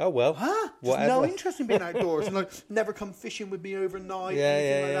like, oh well, just no interest in being outdoors, and like never come fishing with me overnight.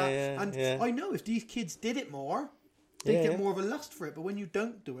 And I know if these kids did it more, they'd get more of a lust for it. But when you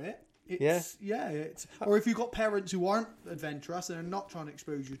don't do it, it's or if you've got parents who aren't adventurous and are not trying to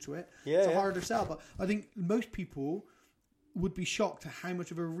expose you to it, it's a harder sell. But I think most people would be shocked at how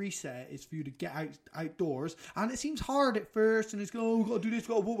much of a reset it is for you to get outdoors, and it seems hard at first, and it's we've got to do this,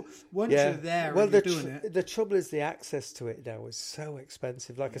 once you're there and you're doing it. The trouble is the access to it now is so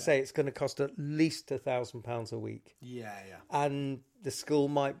expensive. Like I say, it's going to cost at least £1,000 a week. And the school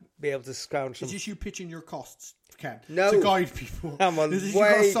might be able to scrounge some... Is this you pitching your costs, Ken? No. To guide people? I'm on Is this you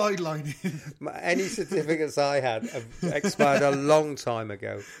got a sideline? Any certificates I had have expired a long time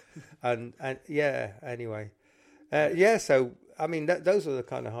ago. And anyway... so I mean, those are the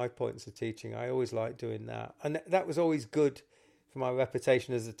kind of high points of teaching. I always liked doing that, and that was always good for my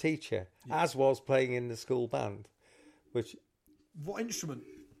reputation as a teacher, as was playing in the school band. What instrument?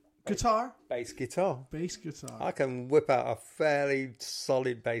 Guitar? Bass guitar. Bass guitar. I can whip out a fairly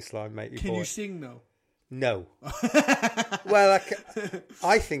solid bass line, mate. Can you sing though? No. Well,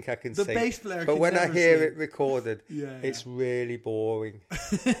 I think I can sing. The bass player but can when I never hear sing. it recorded, it's really boring.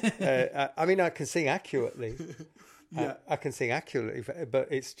 I mean, I can sing accurately. I can sing accurately, but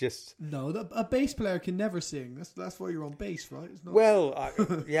it's just... No, a bass player can never sing. That's why you're on bass, right? It's not... Well,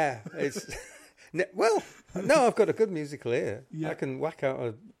 it's... Well, no, I've got a good musical ear. I can whack out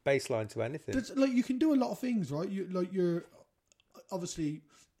a bass line to anything. Like, you can do a lot of things, right? You're obviously...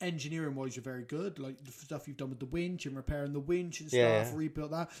 Engineering wise, you're very good. Like the stuff you've done with the winch and repairing the winch and stuff,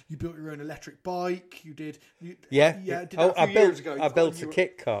 rebuilt that. You built your own electric bike. You did. Did that a few years ago. I built a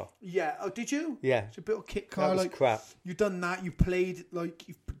kit car. Yeah. Oh, did you? Yeah. So you built a kit car. That was crap. You've done that. You've played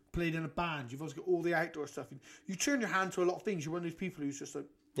in a band. You've also got all the outdoor stuff. You turn your hand to a lot of things. You're one of those people who's just like,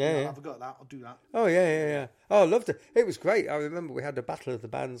 have I got that? I'll do that. Oh yeah. Oh, I loved it. It was great. I remember we had a battle of the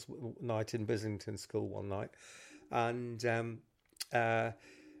bands night in Bislington School one night, and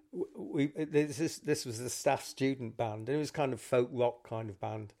this was the staff student band, and it was kind of folk rock kind of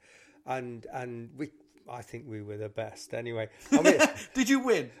band, and I think we were the best anyway. I mean, did you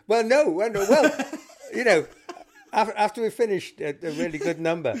win? Well, no. Well, you know, after we finished a really good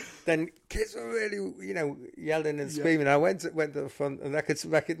number, then kids were really, yelling and screaming. I went to the front and I could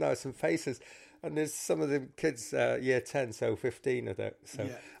recognise some faces. And there's some of the kids, year 10, so 15 of that. So,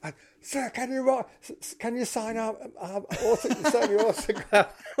 sir, can you sign sign your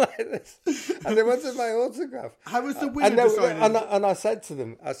autograph like this? And they wanted my autograph. How was the winner decided? And I said to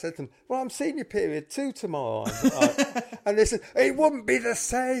them, well, I'm senior period 2 tomorrow. And they said, it wouldn't be the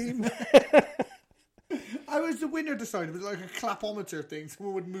same. How was the winner decided? Was it like a clapometer thing?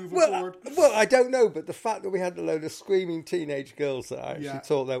 Someone would move forward? Well, I don't know, but the fact that we had a load of screaming teenage girls that I actually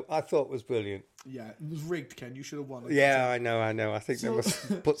taught, I thought was brilliant. Yeah, it was rigged, Ken. You should have won. Yeah, I know. I think they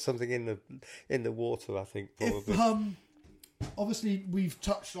must put something in the water. I think probably. If, obviously, we've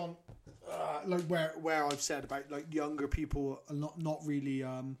touched on like where I've said about like younger people are not really.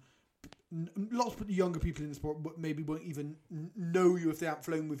 Lots of younger people in the sport maybe won't even know you if they haven't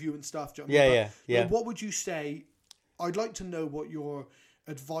flown with you and stuff. Do you know what I mean? Yeah. Like, what would you say? I'd like to know what your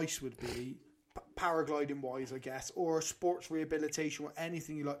advice would be, paragliding wise, I guess, or sports rehabilitation or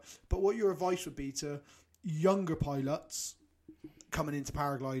anything you like. But what your advice would be to younger pilots coming into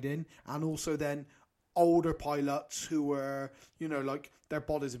paragliding, and also then older pilots who are, like their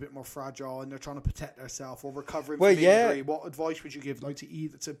body's a bit more fragile and they're trying to protect themselves or recovering from injury. What advice would you give, like to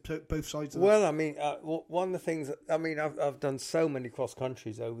both sides of that? Well, I mean, one of the things, I've done so many cross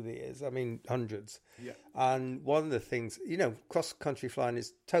countries over the years. I mean, hundreds. Yeah. And one of the things, cross country flying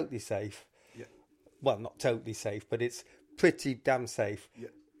is totally safe. Yeah. Well, not totally safe, but it's pretty damn safe. Yeah.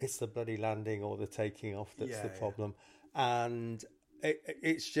 It's the bloody landing or the taking off that's the problem. Yeah. And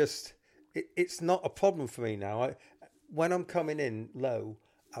it's just... It's not a problem for me now. When I'm coming in low,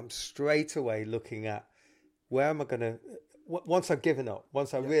 I'm straight away looking at where am I going to... Once I've given up,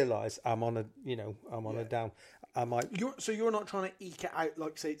 once I realise I'm on a down, I might... You're not trying to eke it out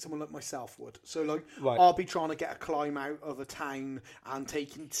like, say, someone like myself would. So, like, I'll be trying to get a climb out of a town and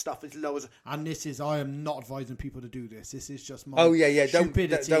taking stuff as low as... And I am not advising people to do this. This is just my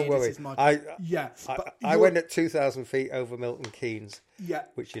stupidity. Don't worry. This is my, I went at 2,000 feet over Milton Keynes. Yeah,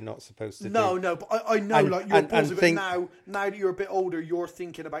 which you're not supposed to do. No, but I know, you're positive. Now that you're a bit older, you're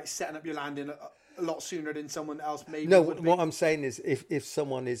thinking about setting up your landing a lot sooner than someone else maybe. No, what I'm saying is if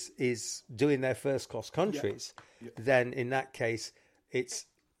someone is doing their first cross countries, then in that case, it's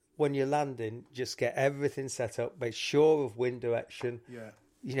when you're landing, just get everything set up, make sure of wind direction.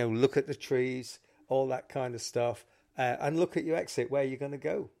 Yeah, look at the trees, all that kind of stuff, and look at your exit where you're going to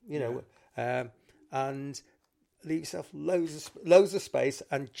go. And leave yourself loads of space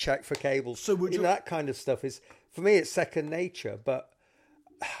and check for cables. So that kind of stuff is, for me, it's second nature. But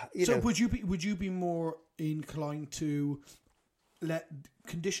would you be more inclined to let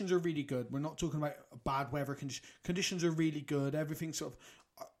conditions are really good? We're not talking about bad weather conditions. Conditions are really good. Everything sort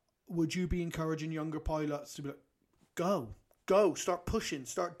of. Would you be encouraging younger pilots to be like, go, start pushing,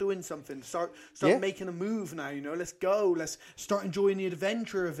 start doing something, start making a move now, let's go, let's start enjoying the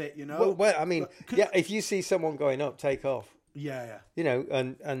adventure of it, Well, I mean, if you see someone going up, take off. Yeah.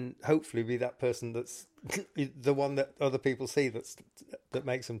 And hopefully be that person that's the one that other people see that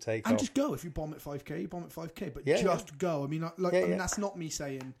makes them take off. And just go. If you bomb at 5K, you bomb at 5K, but just go. I mean, that's not me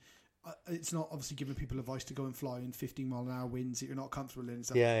saying... it's not obviously giving people advice to go and fly in 15-mile-an-hour winds that you're not comfortable in and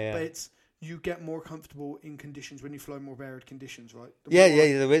stuff. Yeah. But it's... You get more comfortable in conditions when you fly more varied conditions, right?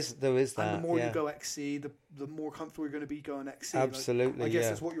 There is that. And the more you go XC, the more comfortable you're going to be going XC. Absolutely, I guess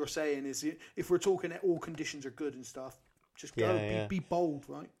that's what you're saying is if we're talking all conditions are good and stuff, just go, be bold,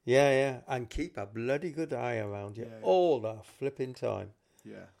 right? Yeah, and keep a bloody good eye around you all the flipping time.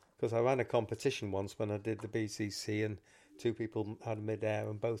 Yeah. Because I ran a competition once when I did the BCC and 2 people had mid-air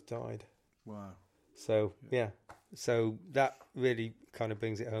and both died. Wow. So, so that really kind of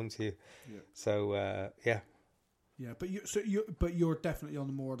brings it home to you. Yeah. So, Yeah, but you're definitely on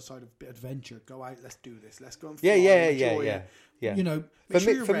the more the side of adventure. Go out, let's do this. Let's go and fly. Yeah.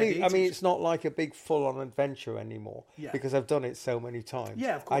 For me, I mean, it's not like a big full-on adventure anymore because I've done it so many times.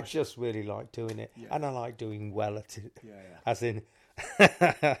 Yeah, of course. I just really like doing it, and I like doing well at it. Yeah. As in,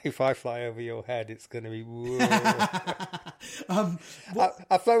 if I fly over your head, it's going to be.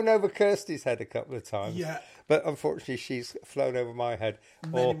 I've flown over Kirsty's head a couple of times. Yeah. But unfortunately, she's flown over my head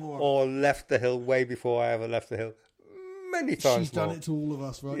or left the hill way before I ever left the hill. Many times. She's done it to all of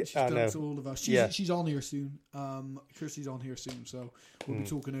us, right? She's done it to all of us. She's on here soon. Kirsty's on here soon, so we'll be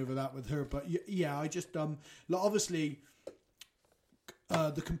talking over that with her. But I just obviously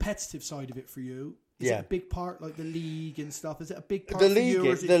the competitive side of it for you. Is it a big part, like the league and stuff? Is it a big part for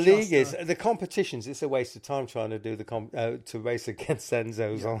you? The competitions. It's a waste of time trying to do to race against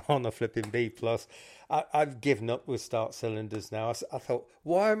Enzos on a flipping B+. I've given up with start cylinders now. I thought,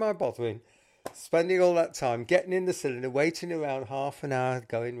 why am I bothering? spending all that time getting in the cylinder, waiting around half an hour,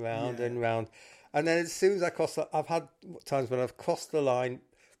 going round and round. And then as soon as I I've had times when I've crossed the line,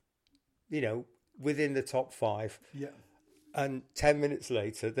 you know, within the top 5. Yeah. And 10 minutes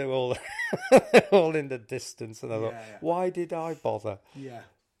later, they're all they're all in the distance. And I thought, why did I bother? Yeah.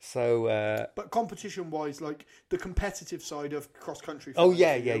 So, but competition-wise, like the competitive side of cross-country. Oh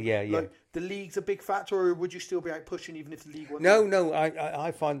yeah. Like the league's a big factor, or would you still be out pushing even if the league wasn't? No.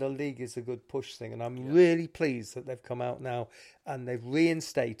 I find the league is a good push thing, and I'm really pleased that they've come out now and they've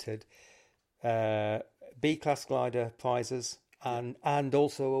reinstated B-class glider prizes and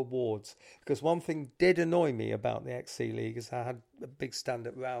also awards. Because one thing did annoy me about the XC League is I had a big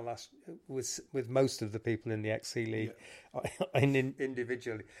stand-up row with most of the people in the XC League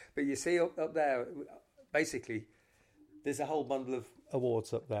individually. But you see up there, basically, there's a whole bundle of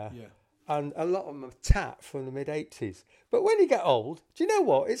awards up there. Yeah. And a lot of them are tat from the mid-'80s. But when you get old, do you know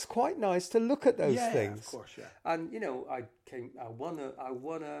what? It's quite nice to look at those things. Of course, yeah. And, you know, I won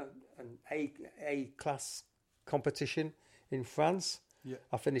an A-class competition in France. Yeah.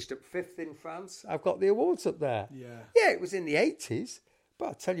 I finished up 5th in France. I've got the awards up there. Yeah. Yeah, it was in the 80s. But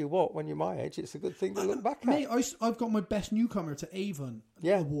I tell you what, when you're my age, it's a good thing to look back at. Mate, I've got my best newcomer to Avon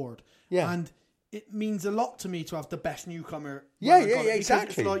award. Yeah. And it means a lot to me to have the best newcomer. Exactly.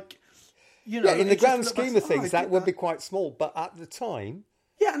 It's like, you know, in the grand scheme of things, that would be quite small. But at the time...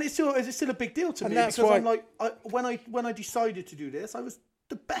 Yeah, and it's still a big deal to me. That's because why... I'm like, when I decided to do this, I was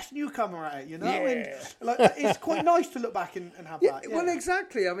the best newcomer at it, you know? Yeah. And like, it's quite nice to look back and have that. Yeah. Well,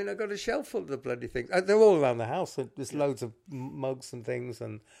 exactly. I mean, I've got a shelf full of the bloody things. They're all around the house. There's loads of mugs and things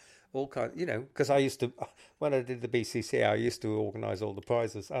and all kinds, you know, because I used to, when I did the BCC, I used to organise all the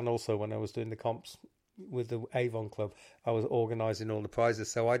prizes. And also when I was doing the comps with the Avon Club, I was organising all the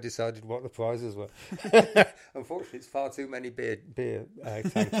prizes. So I decided what the prizes were. Unfortunately, it's far too many beer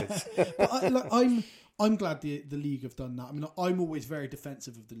tankards. But I'm glad the league have done that. I mean, I'm always very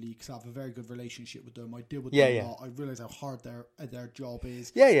defensive of the league because I have a very good relationship with them. I deal with them a lot. I realise how hard their job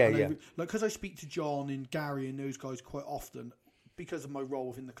is. Like, because I speak to John and Gary and those guys quite often because of my role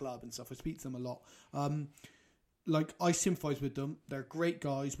within the club and stuff. I speak to them a lot. Like, I sympathise with them. They're great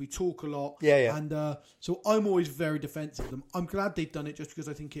guys. We talk a lot. And so I'm always very defensive of them. I'm glad they've done it just because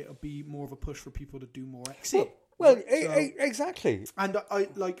I think it'll be more of a push for people to do more XC. Exactly. And I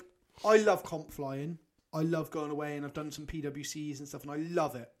love comp flying. I love going away, and I've done some PWCs and stuff, and I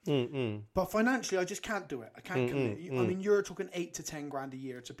love it. But financially, I just can't do it. I can't commit. I mean, you're talking 8 to 10 grand a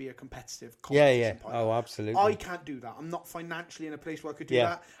year to be a competitive competition pilot. Oh, absolutely. I can't do that. I'm not financially in a place where I could do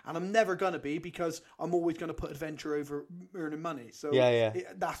that, and I'm never going to be because I'm always going to put adventure over earning money. So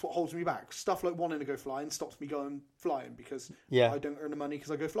that's what holds me back. Stuff like wanting to go flying stops me going flying because I don't earn the money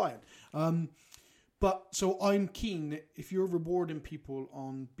because I go flying. But so I'm keen if you're rewarding people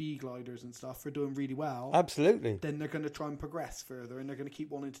on B gliders and stuff for doing really well. Absolutely. Then they're going to try and progress further and they're going to keep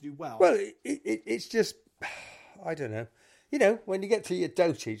wanting to do well. Well, it's just, I don't know. You know, when you get to your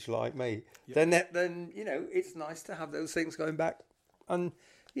dotage like me, then you know, it's nice to have those things going back. And,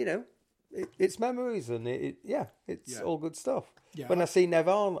 you know, it's memories and it's all good stuff. Yeah. When I see Nev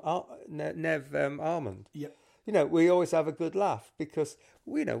Armand. You know, we always have a good laugh because,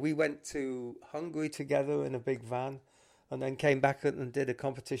 you know, we went to Hungary together in a big van and then came back and did a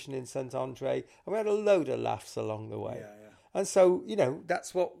competition in St. Andre. And we had a load of laughs along the way. And so, you know,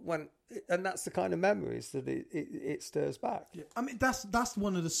 that's and that's the kind of memories that it stirs back. Yeah. I mean, that's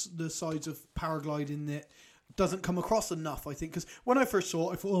one of the sides of paragliding that doesn't come across enough, I think. Because when I first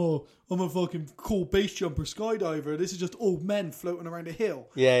saw it, I thought, oh, I'm a fucking cool base jumper skydiver. This is just old men floating around a hill.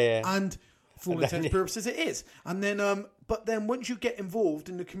 And... for all intents and purposes, it is. And then, but then once you get involved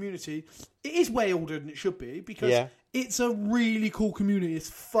in the community, it is way older than it should be because it's a really cool community. It's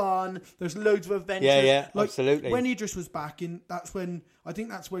fun. There's loads of adventures. Absolutely. When Idris was back in, that's when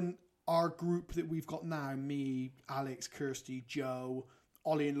our group that we've got now, me, Alex, Kirsty, Joe,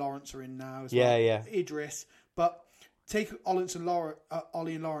 Ollie and Lawrence are in now as well. Idris. But take Ollie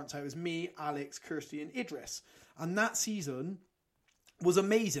and Lawrence out as me, Alex, Kirsty, and Idris. And that season was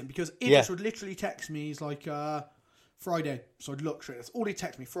amazing because Idris would literally text me. He's like, Friday. So I'd look straight. That's all he'd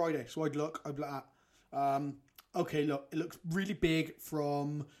text me, Friday. So I'd look. I'd be like, okay, look, it looks really big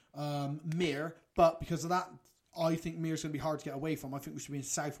from Mere, but because of that, I think Mere's going to be hard to get away from. I think we should be in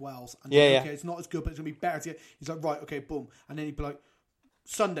South Wales. And okay, it's not as good, but it's going to be better to get. He's like, right, okay, boom. And then he'd be like,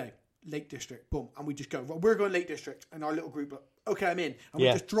 Sunday, Lake District, boom. And we just go, right, we're going Lake District. And our little group, like, okay, I'm in. And we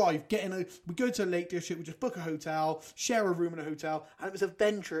just drive, we go to Lake District, we just book a hotel, share a room in a hotel, and it was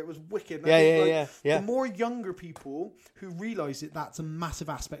adventure. It was wicked. The more younger people who realise that that's a massive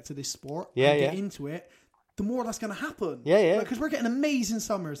aspect of this sport and get into it, the more that's going to happen. Yeah. Because we're getting amazing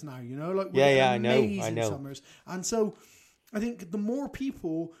summers now, you know? Like, we're getting I know. summers. And so I think the more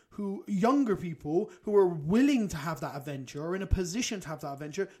people younger people who are willing to have that adventure or in a position to have that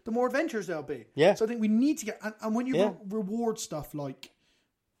adventure, the more adventures there'll be. Yeah. So I think we need to get, and when you reward stuff like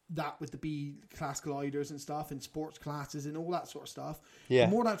that with the B-class gliders and stuff and sports classes and all that sort of stuff, the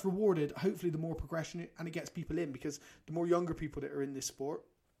more that's rewarded, hopefully the more progression and it gets people in, because the more younger people that are in this sport,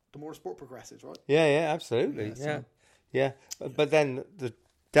 the more the sport progresses, right? Yeah, absolutely. Yeah. But then the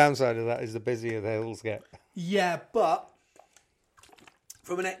downside of that is the busier the hills get. Yeah, but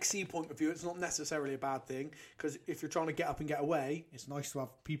from an XC point of view, it's not necessarily a bad thing, because if you're trying to get up and get away, it's nice to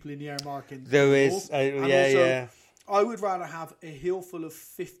have people in the air marking. There is, I would rather have a hill full of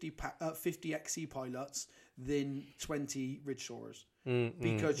 50 XC pilots than 20 ridge soarers,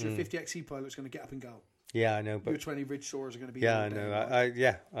 because your 50 XC pilot's going to get up and go. Yeah, I know, but your 20 ridge soarers are going to be. Yeah, I know.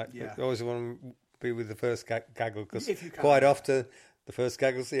 I always want to be with the first gaggle, because quite often the first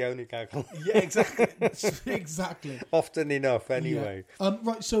gaggle's the only gaggle. Yeah, exactly. Exactly. Often enough, anyway. Yeah.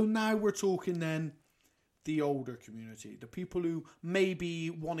 Right. So now we're talking then the older community, the people who maybe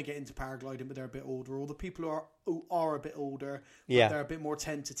want to get into paragliding but they're a bit older, or the people who are a bit older but they're a bit more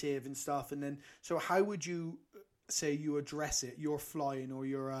tentative and stuff. And then, so how would you say you address it, your flying or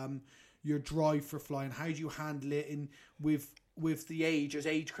your drive for flying? How do you handle it with the age, as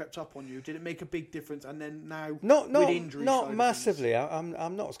age crept up on you? Did it make a big difference? And then now with injuries, not massively.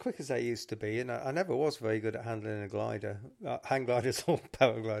 I'm not as quick as I used to be, and I never was very good at handling a glider, hang gliders or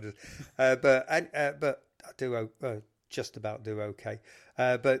paragliders, but I do just about do okay.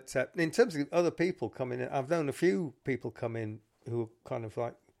 But in terms of other people coming in, I've known a few people come in who are kind of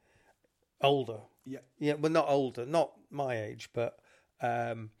like older. Yeah, well, not older, not my age, but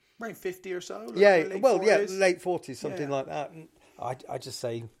around 50 or so. Late 40s, something like that. And I just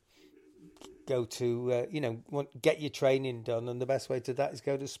say, go to get your training done, and the best way to that is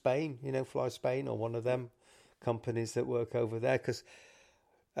go to Spain. Fly Spain or one of them companies that work over there, because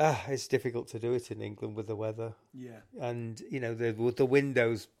it's difficult to do it in England with the weather. Yeah. And, the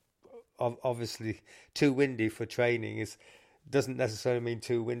windows, obviously, too windy for training doesn't necessarily mean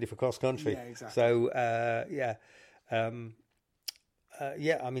too windy for cross country. Yeah, exactly. So,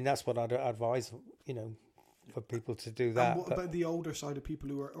 I mean, that's what I'd advise, for people to do that. And what about the older side of people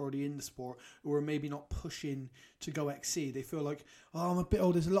who are already in the sport, who are maybe not pushing to go XC? They feel like, I'm a bit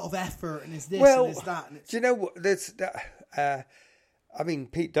old, there's a lot of effort, and there's this and there's that. And do you know what? There's that. I mean,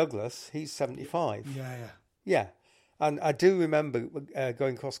 Pete Douglas, he's 75. Yeah. And I do remember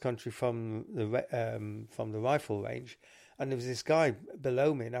going cross country from the rifle range, and there was this guy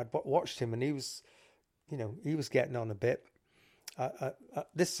below me, and I'd watched him, and he was getting on a bit.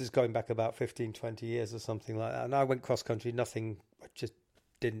 This is going back about 15, 20 years or something like that. And I went cross country, nothing, I just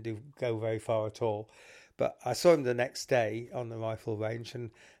didn't go very far at all. But I saw him the next day on the rifle range,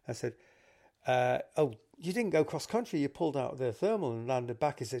 and I said, you didn't go cross country, you pulled out the thermal and landed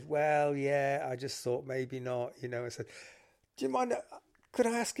back. He said, well, yeah, I just thought maybe not. I said, do you mind, could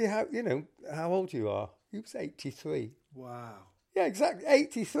I ask you how old you are? He was 83. Wow. Yeah, exactly,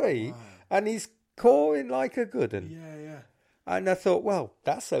 83. Wow. And he's cawing like a good one. Yeah. And I thought, well,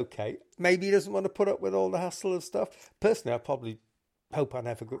 that's okay. Maybe he doesn't want to put up with all the hassle of stuff. Personally, I probably hope I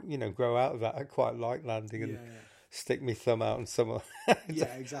never, grow out of that. I quite like landing and stick my thumb out and somewhere.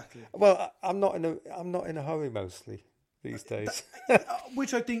 Yeah, exactly. Well, I'm not in a hurry mostly these days.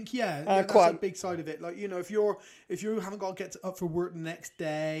 Which I think, that's a big side of it. Like, if you haven't got to get up for work the next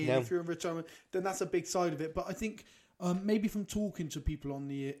day, and if you're in retirement, then that's a big side of it. But I think maybe from talking to people on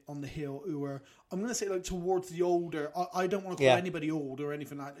the hill who are, I'm going to say, like, towards the older, I don't want to call anybody old or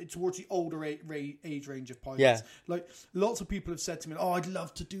anything like that, towards the older age range of pilots. Yeah. Like, lots of people have said to me, I'd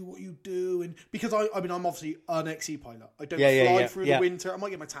love to do what you do. And because I'm obviously an XC pilot. I don't fly through the winter. I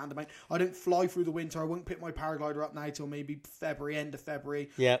might get my tandem out. I don't fly through the winter. I won't pick my paraglider up now till maybe end of February.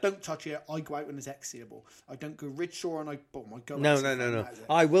 Yeah. Don't touch it. I go out when it's XCable. I don't go ridge shore and I go. No.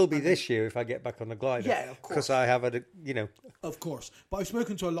 I will be this year if I get back on the glider. Yeah, of course. Because I have Of course. But I've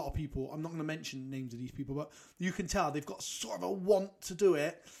spoken to a lot of people. I'm not going to mention names of these people, but you can tell they've got sort of a want to do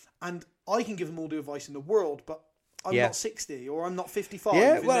it. And I can give them all the advice in the world, but I'm not 60 or I'm not 55.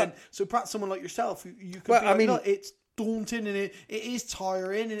 Yeah, so perhaps someone like yourself, you could be like, it's daunting and it is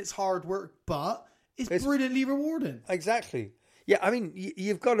tiring and it's hard work, but it's brilliantly rewarding. Exactly. Yeah, I mean,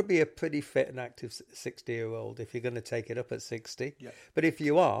 you've got to be a pretty fit and active 60-year-old if you're going to take it up at 60. Yeah. But if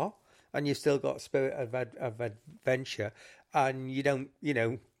you are, and you've still got spirit of adventure, and you don't,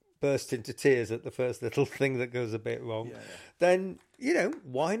 burst into tears at the first little thing that goes a bit wrong, then,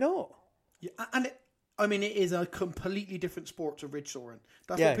 why not? Yeah, and I mean, it is a completely different sport to ridge soaring.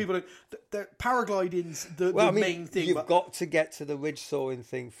 That's what people do. The paragliding's the main thing. You've got to get to the ridge soaring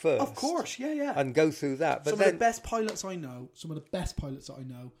thing first. Of course, yeah. And go through that. But some of the best pilots I know,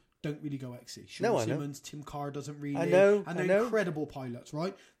 don't really go XC. Sean Simmons, Tim Carr doesn't really. I know. And they're incredible pilots,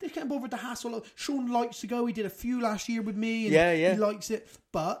 right? They can't bother to hassle. Sean likes to go. He did a few last year with me. And he likes it.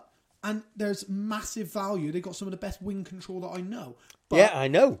 And there's massive value. They've got some of the best wing control that I know. But I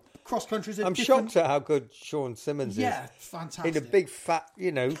know. Cross country's I'm shocked at how good Sean Simmons is. Yeah, fantastic. In a big fat,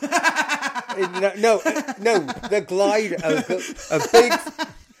 the glider, a big,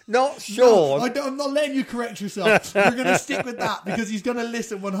 not Sean. No, I'm not letting you correct yourself. We're going to stick with that because he's going to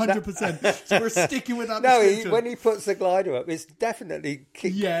listen 100%. So we're sticking with that. No, when he puts the glider up, it's definitely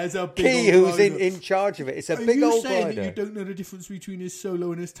it's a big Key who's in charge of it. It's a big old glider. Are you saying that you don't know the difference between his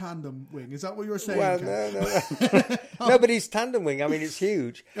solo and his tandem wing? Is that what you're saying? Well, no. No, but his tandem wing, I mean, it's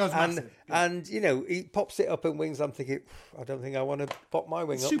huge. And he pops it up in wings. I'm thinking, I don't think I want to pop my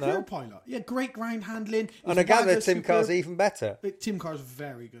wing up now. Superb pilot. Yeah, great ground handling. And I gather Tim Carr's even better. Tim Carr's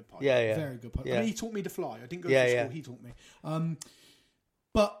very good pilot. Yeah. Very good pilot. Yeah. I mean, he taught me to fly. I didn't go to school. He taught me.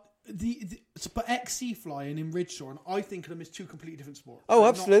 But but XC flying in ridge soaring, I think of them as two completely different sports. Oh,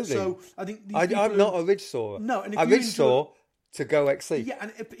 absolutely. So I think I'm not a ridge soarer. No, and I ridge soar to go XC. Yeah,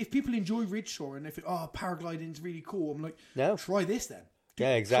 and if people enjoy ridge soaring, if paragliding's really cool, I'm like, no, try this then.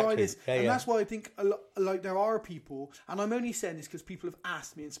 Yeah, exactly. Try this. And that's why I think there are people, and I'm only saying this because people have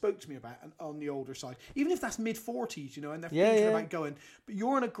asked me and spoke to me about it on the older side, even if that's mid-40s, and they're thinking about going. But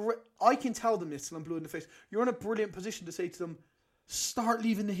you're in I can tell them this till I'm blue in the face. You're in a brilliant position to say to them, start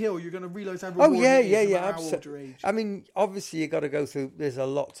leaving the hill. You're going to realise how rewarding it is no matter how old your age. I mean, obviously you got to go through. There's a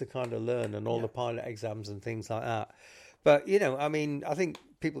lot to kind of learn, and all the pilot exams and things like that. But I mean, I think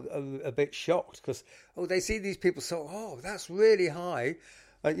people are a bit shocked because they see these people that's really high.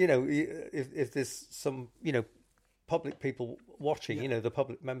 If there's some public people watching, the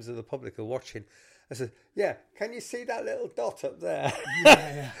public members of the public are watching. I said, can you see that little dot up there?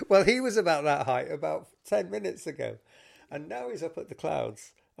 Yeah. Well, he was about that height about 10 minutes ago. And now he's up at the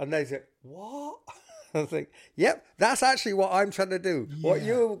clouds. And they say, what? I think, yep, that's actually what I'm trying to do. Yeah.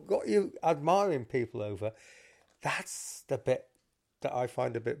 What you admiring people over, that's the bit that I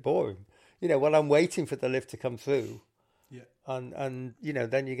find a bit boring. When I'm waiting for the lift to come through. Yeah. And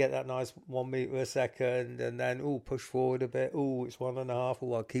then you get that nice 1 meter a second, and then push forward a bit. It's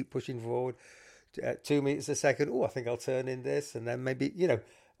 1.5. I'll keep pushing forward. 2 meters a second. I think I'll turn in this, and then maybe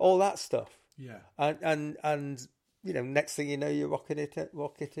all that stuff. Yeah. And next thing you know, you're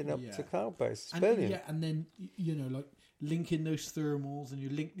rocketing up to cloud base. It's brilliant. Yeah, and then like linking those thermals, and you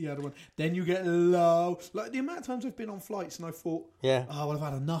link the other one. Then you get low. Like the amount of times I've been on flights, and I thought, I've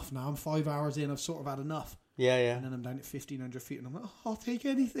had enough now. I'm 5 hours in. I've sort of had enough. Yeah. And then I'm down at 1,500 feet, and I'm like, I'll take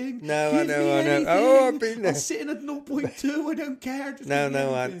anything. No, I know. Oh, I've been there. I'm sitting at 0.2. I don't care.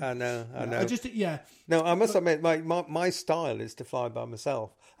 I know. I just, No, I must admit, my style is to fly by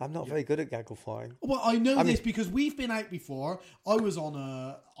myself. I'm not very good at gaggle flying. Well, I know this because we've been out before. I was on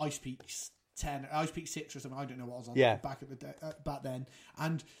a Ice Peak 10, Ice Peak 6 or something. I don't know what I was on back at the day, back then.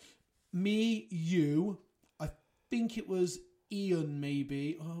 And me, you, I think it was Ian,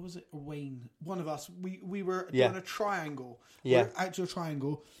 maybe. Oh, was it Wayne? One of us. We were doing a triangle. Yeah. We're out to a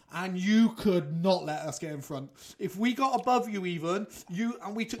triangle, and you could not let us get in front. If we got above you, even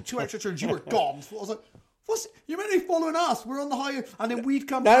and we took 2 extra turns, you were gone. So I was like, you're meant to be following us. We're on the higher, and then we'd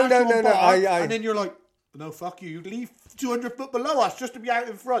come past you on bar, and then you're like, no, fuck you leave 200 foot below us just to be out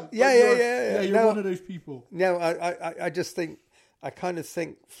in front. Yeah. You're one of those people. No, I just think, I kind of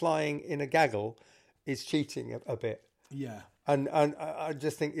think flying in a gaggle is cheating a bit. Yeah. And I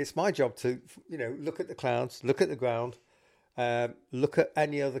just think it's my job to, look at the clouds, look at the ground, look at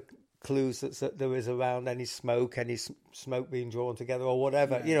any other clues that there is around, any smoke being drawn together or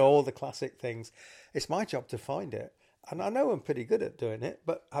whatever, all the classic things. It's my job to find it. And I know I'm pretty good at doing it,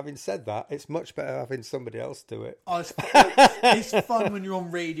 but having said that, it's much better having somebody else do it. Oh, it's fun when you're on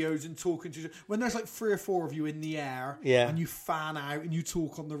radios and talking to... When there's like 3 or 4 of you in the air, and you fan out and you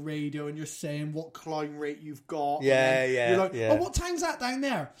talk on the radio and you're saying what climb rate you've got. You're like, oh, what time's that down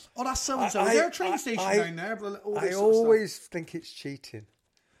there? Oh, that's so-and-so. Is there a train station down there? I always think it's cheating.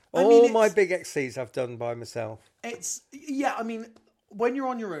 All my big XCs I've done by myself. I mean, when you're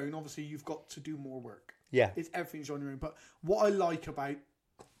on your own, obviously you've got to do more work. Yeah. Everything's on your own. But what I like about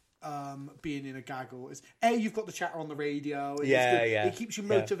being in a gaggle is, you've got the chatter on the radio. It keeps you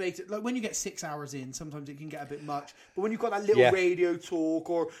motivated. Like when you get 6 hours in, sometimes it can get a bit much. But when you've got that little radio talk,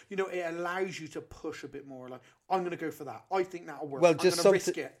 or, it allows you to push a bit more. Like, I'm going to go for that. I think that'll work. Well, I'm going to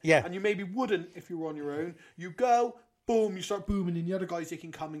risk it. Yeah. And you maybe wouldn't if you were on your own. You go, boom, you start booming, and the other guys, they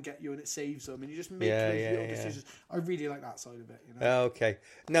can come and get you, and it saves them, and you just make those little decisions. I really like that side of it. You know? Okay.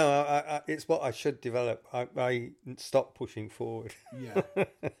 No, I, it's what I should develop. I stop pushing forward. Yeah.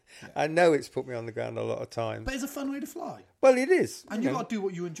 I know it's put me on the ground a lot of times. But it's a fun way to fly. Well, it is. And you got to do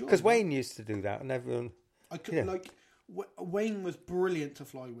what you enjoy. Because Wayne used to do that, and everyone... Wayne was brilliant to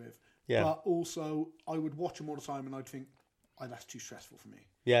fly with. Yeah. But also, I would watch him all the time, and I'd think, oh, that's too stressful for me.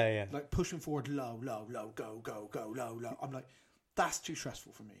 Yeah, yeah. Like pushing forward, low, go, low. I'm like, that's too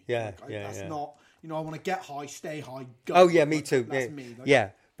stressful for me. Yeah, like, that's not. You know, I want to get high, stay high, go. Oh yeah, me too. That's me.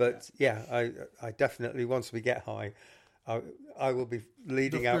 Like, I definitely once we get high, I will be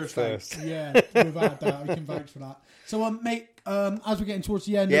leading out first. Yeah, without doubt, I can vouch for that. So, mate, as we're getting towards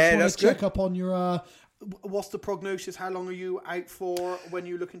the end, I just want to check up on your. What's the prognosis? How long are you out for? When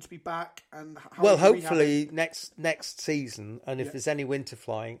you're looking to be back? And how hopefully next season. And if there's any winter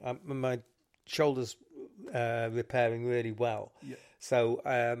flying, my shoulder's repairing really well. Yeah. So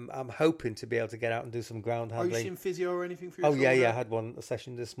I'm hoping to be able to get out and do some ground handling. Are you seeing physio or anything for your shoulder? Yeah. I had a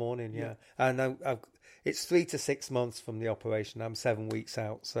session this morning. Yeah, and it's 3 to 6 months from the operation. I'm 7 weeks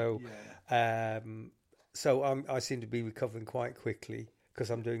out. So I seem to be recovering quite quickly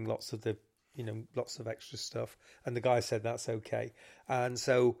because I'm doing lots of extra stuff, and the guy said that's okay, and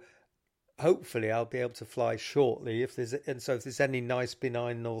so hopefully I'll be able to fly shortly if there's any nice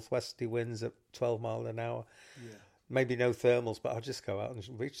benign northwesterly winds at 12 mile an hour. Maybe no thermals, but I'll just go out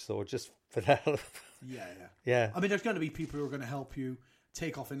and reach soar just for the hell of yeah. I mean, there's going to be people who are going to help you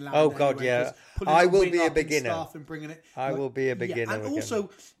take off and land. Oh God, anyway, I will be a beginner. And bringing it, I will be a beginner. And also,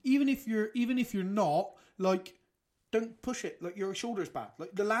 even if you're not, like, don't push it. Like, your shoulder's back.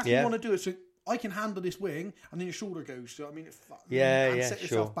 Like, the last thing you want to do is think, I can handle this wing, and then your shoulder goes. So I mean, set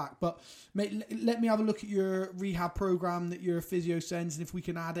yourself back. But mate, let me have a look at your rehab program that your physio sends, and if we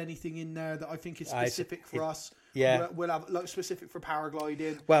can add anything in there that I think is specific for us. Yeah, we'll have like specific for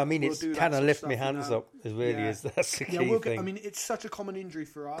paragliding. Well, I mean, it's kind of lift my hands up. It really is. That's the key thing. I mean, it's such a common injury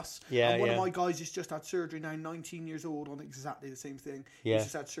for us. Yeah, and one of my guys has just had surgery now, 19 years old, on exactly the same thing. Yeah. He's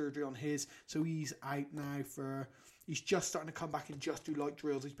just had surgery on his, so he's out now for. He's just starting to come back and just do light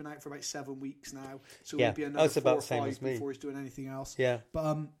drills. He's been out for about 7 weeks now. So it'll be another 4 or 5 before he's doing anything else. Yeah.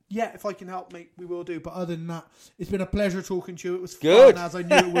 But if I can help, mate, we will do. But other than that, it's been a pleasure talking to you. It was good, fun, as I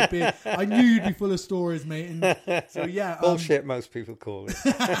knew it would be. I knew you'd be full of stories, mate. And so bullshit, most people call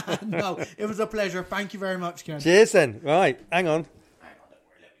it. No, it was a pleasure. Thank you very much, Ken. Cheers then. Right, hang on.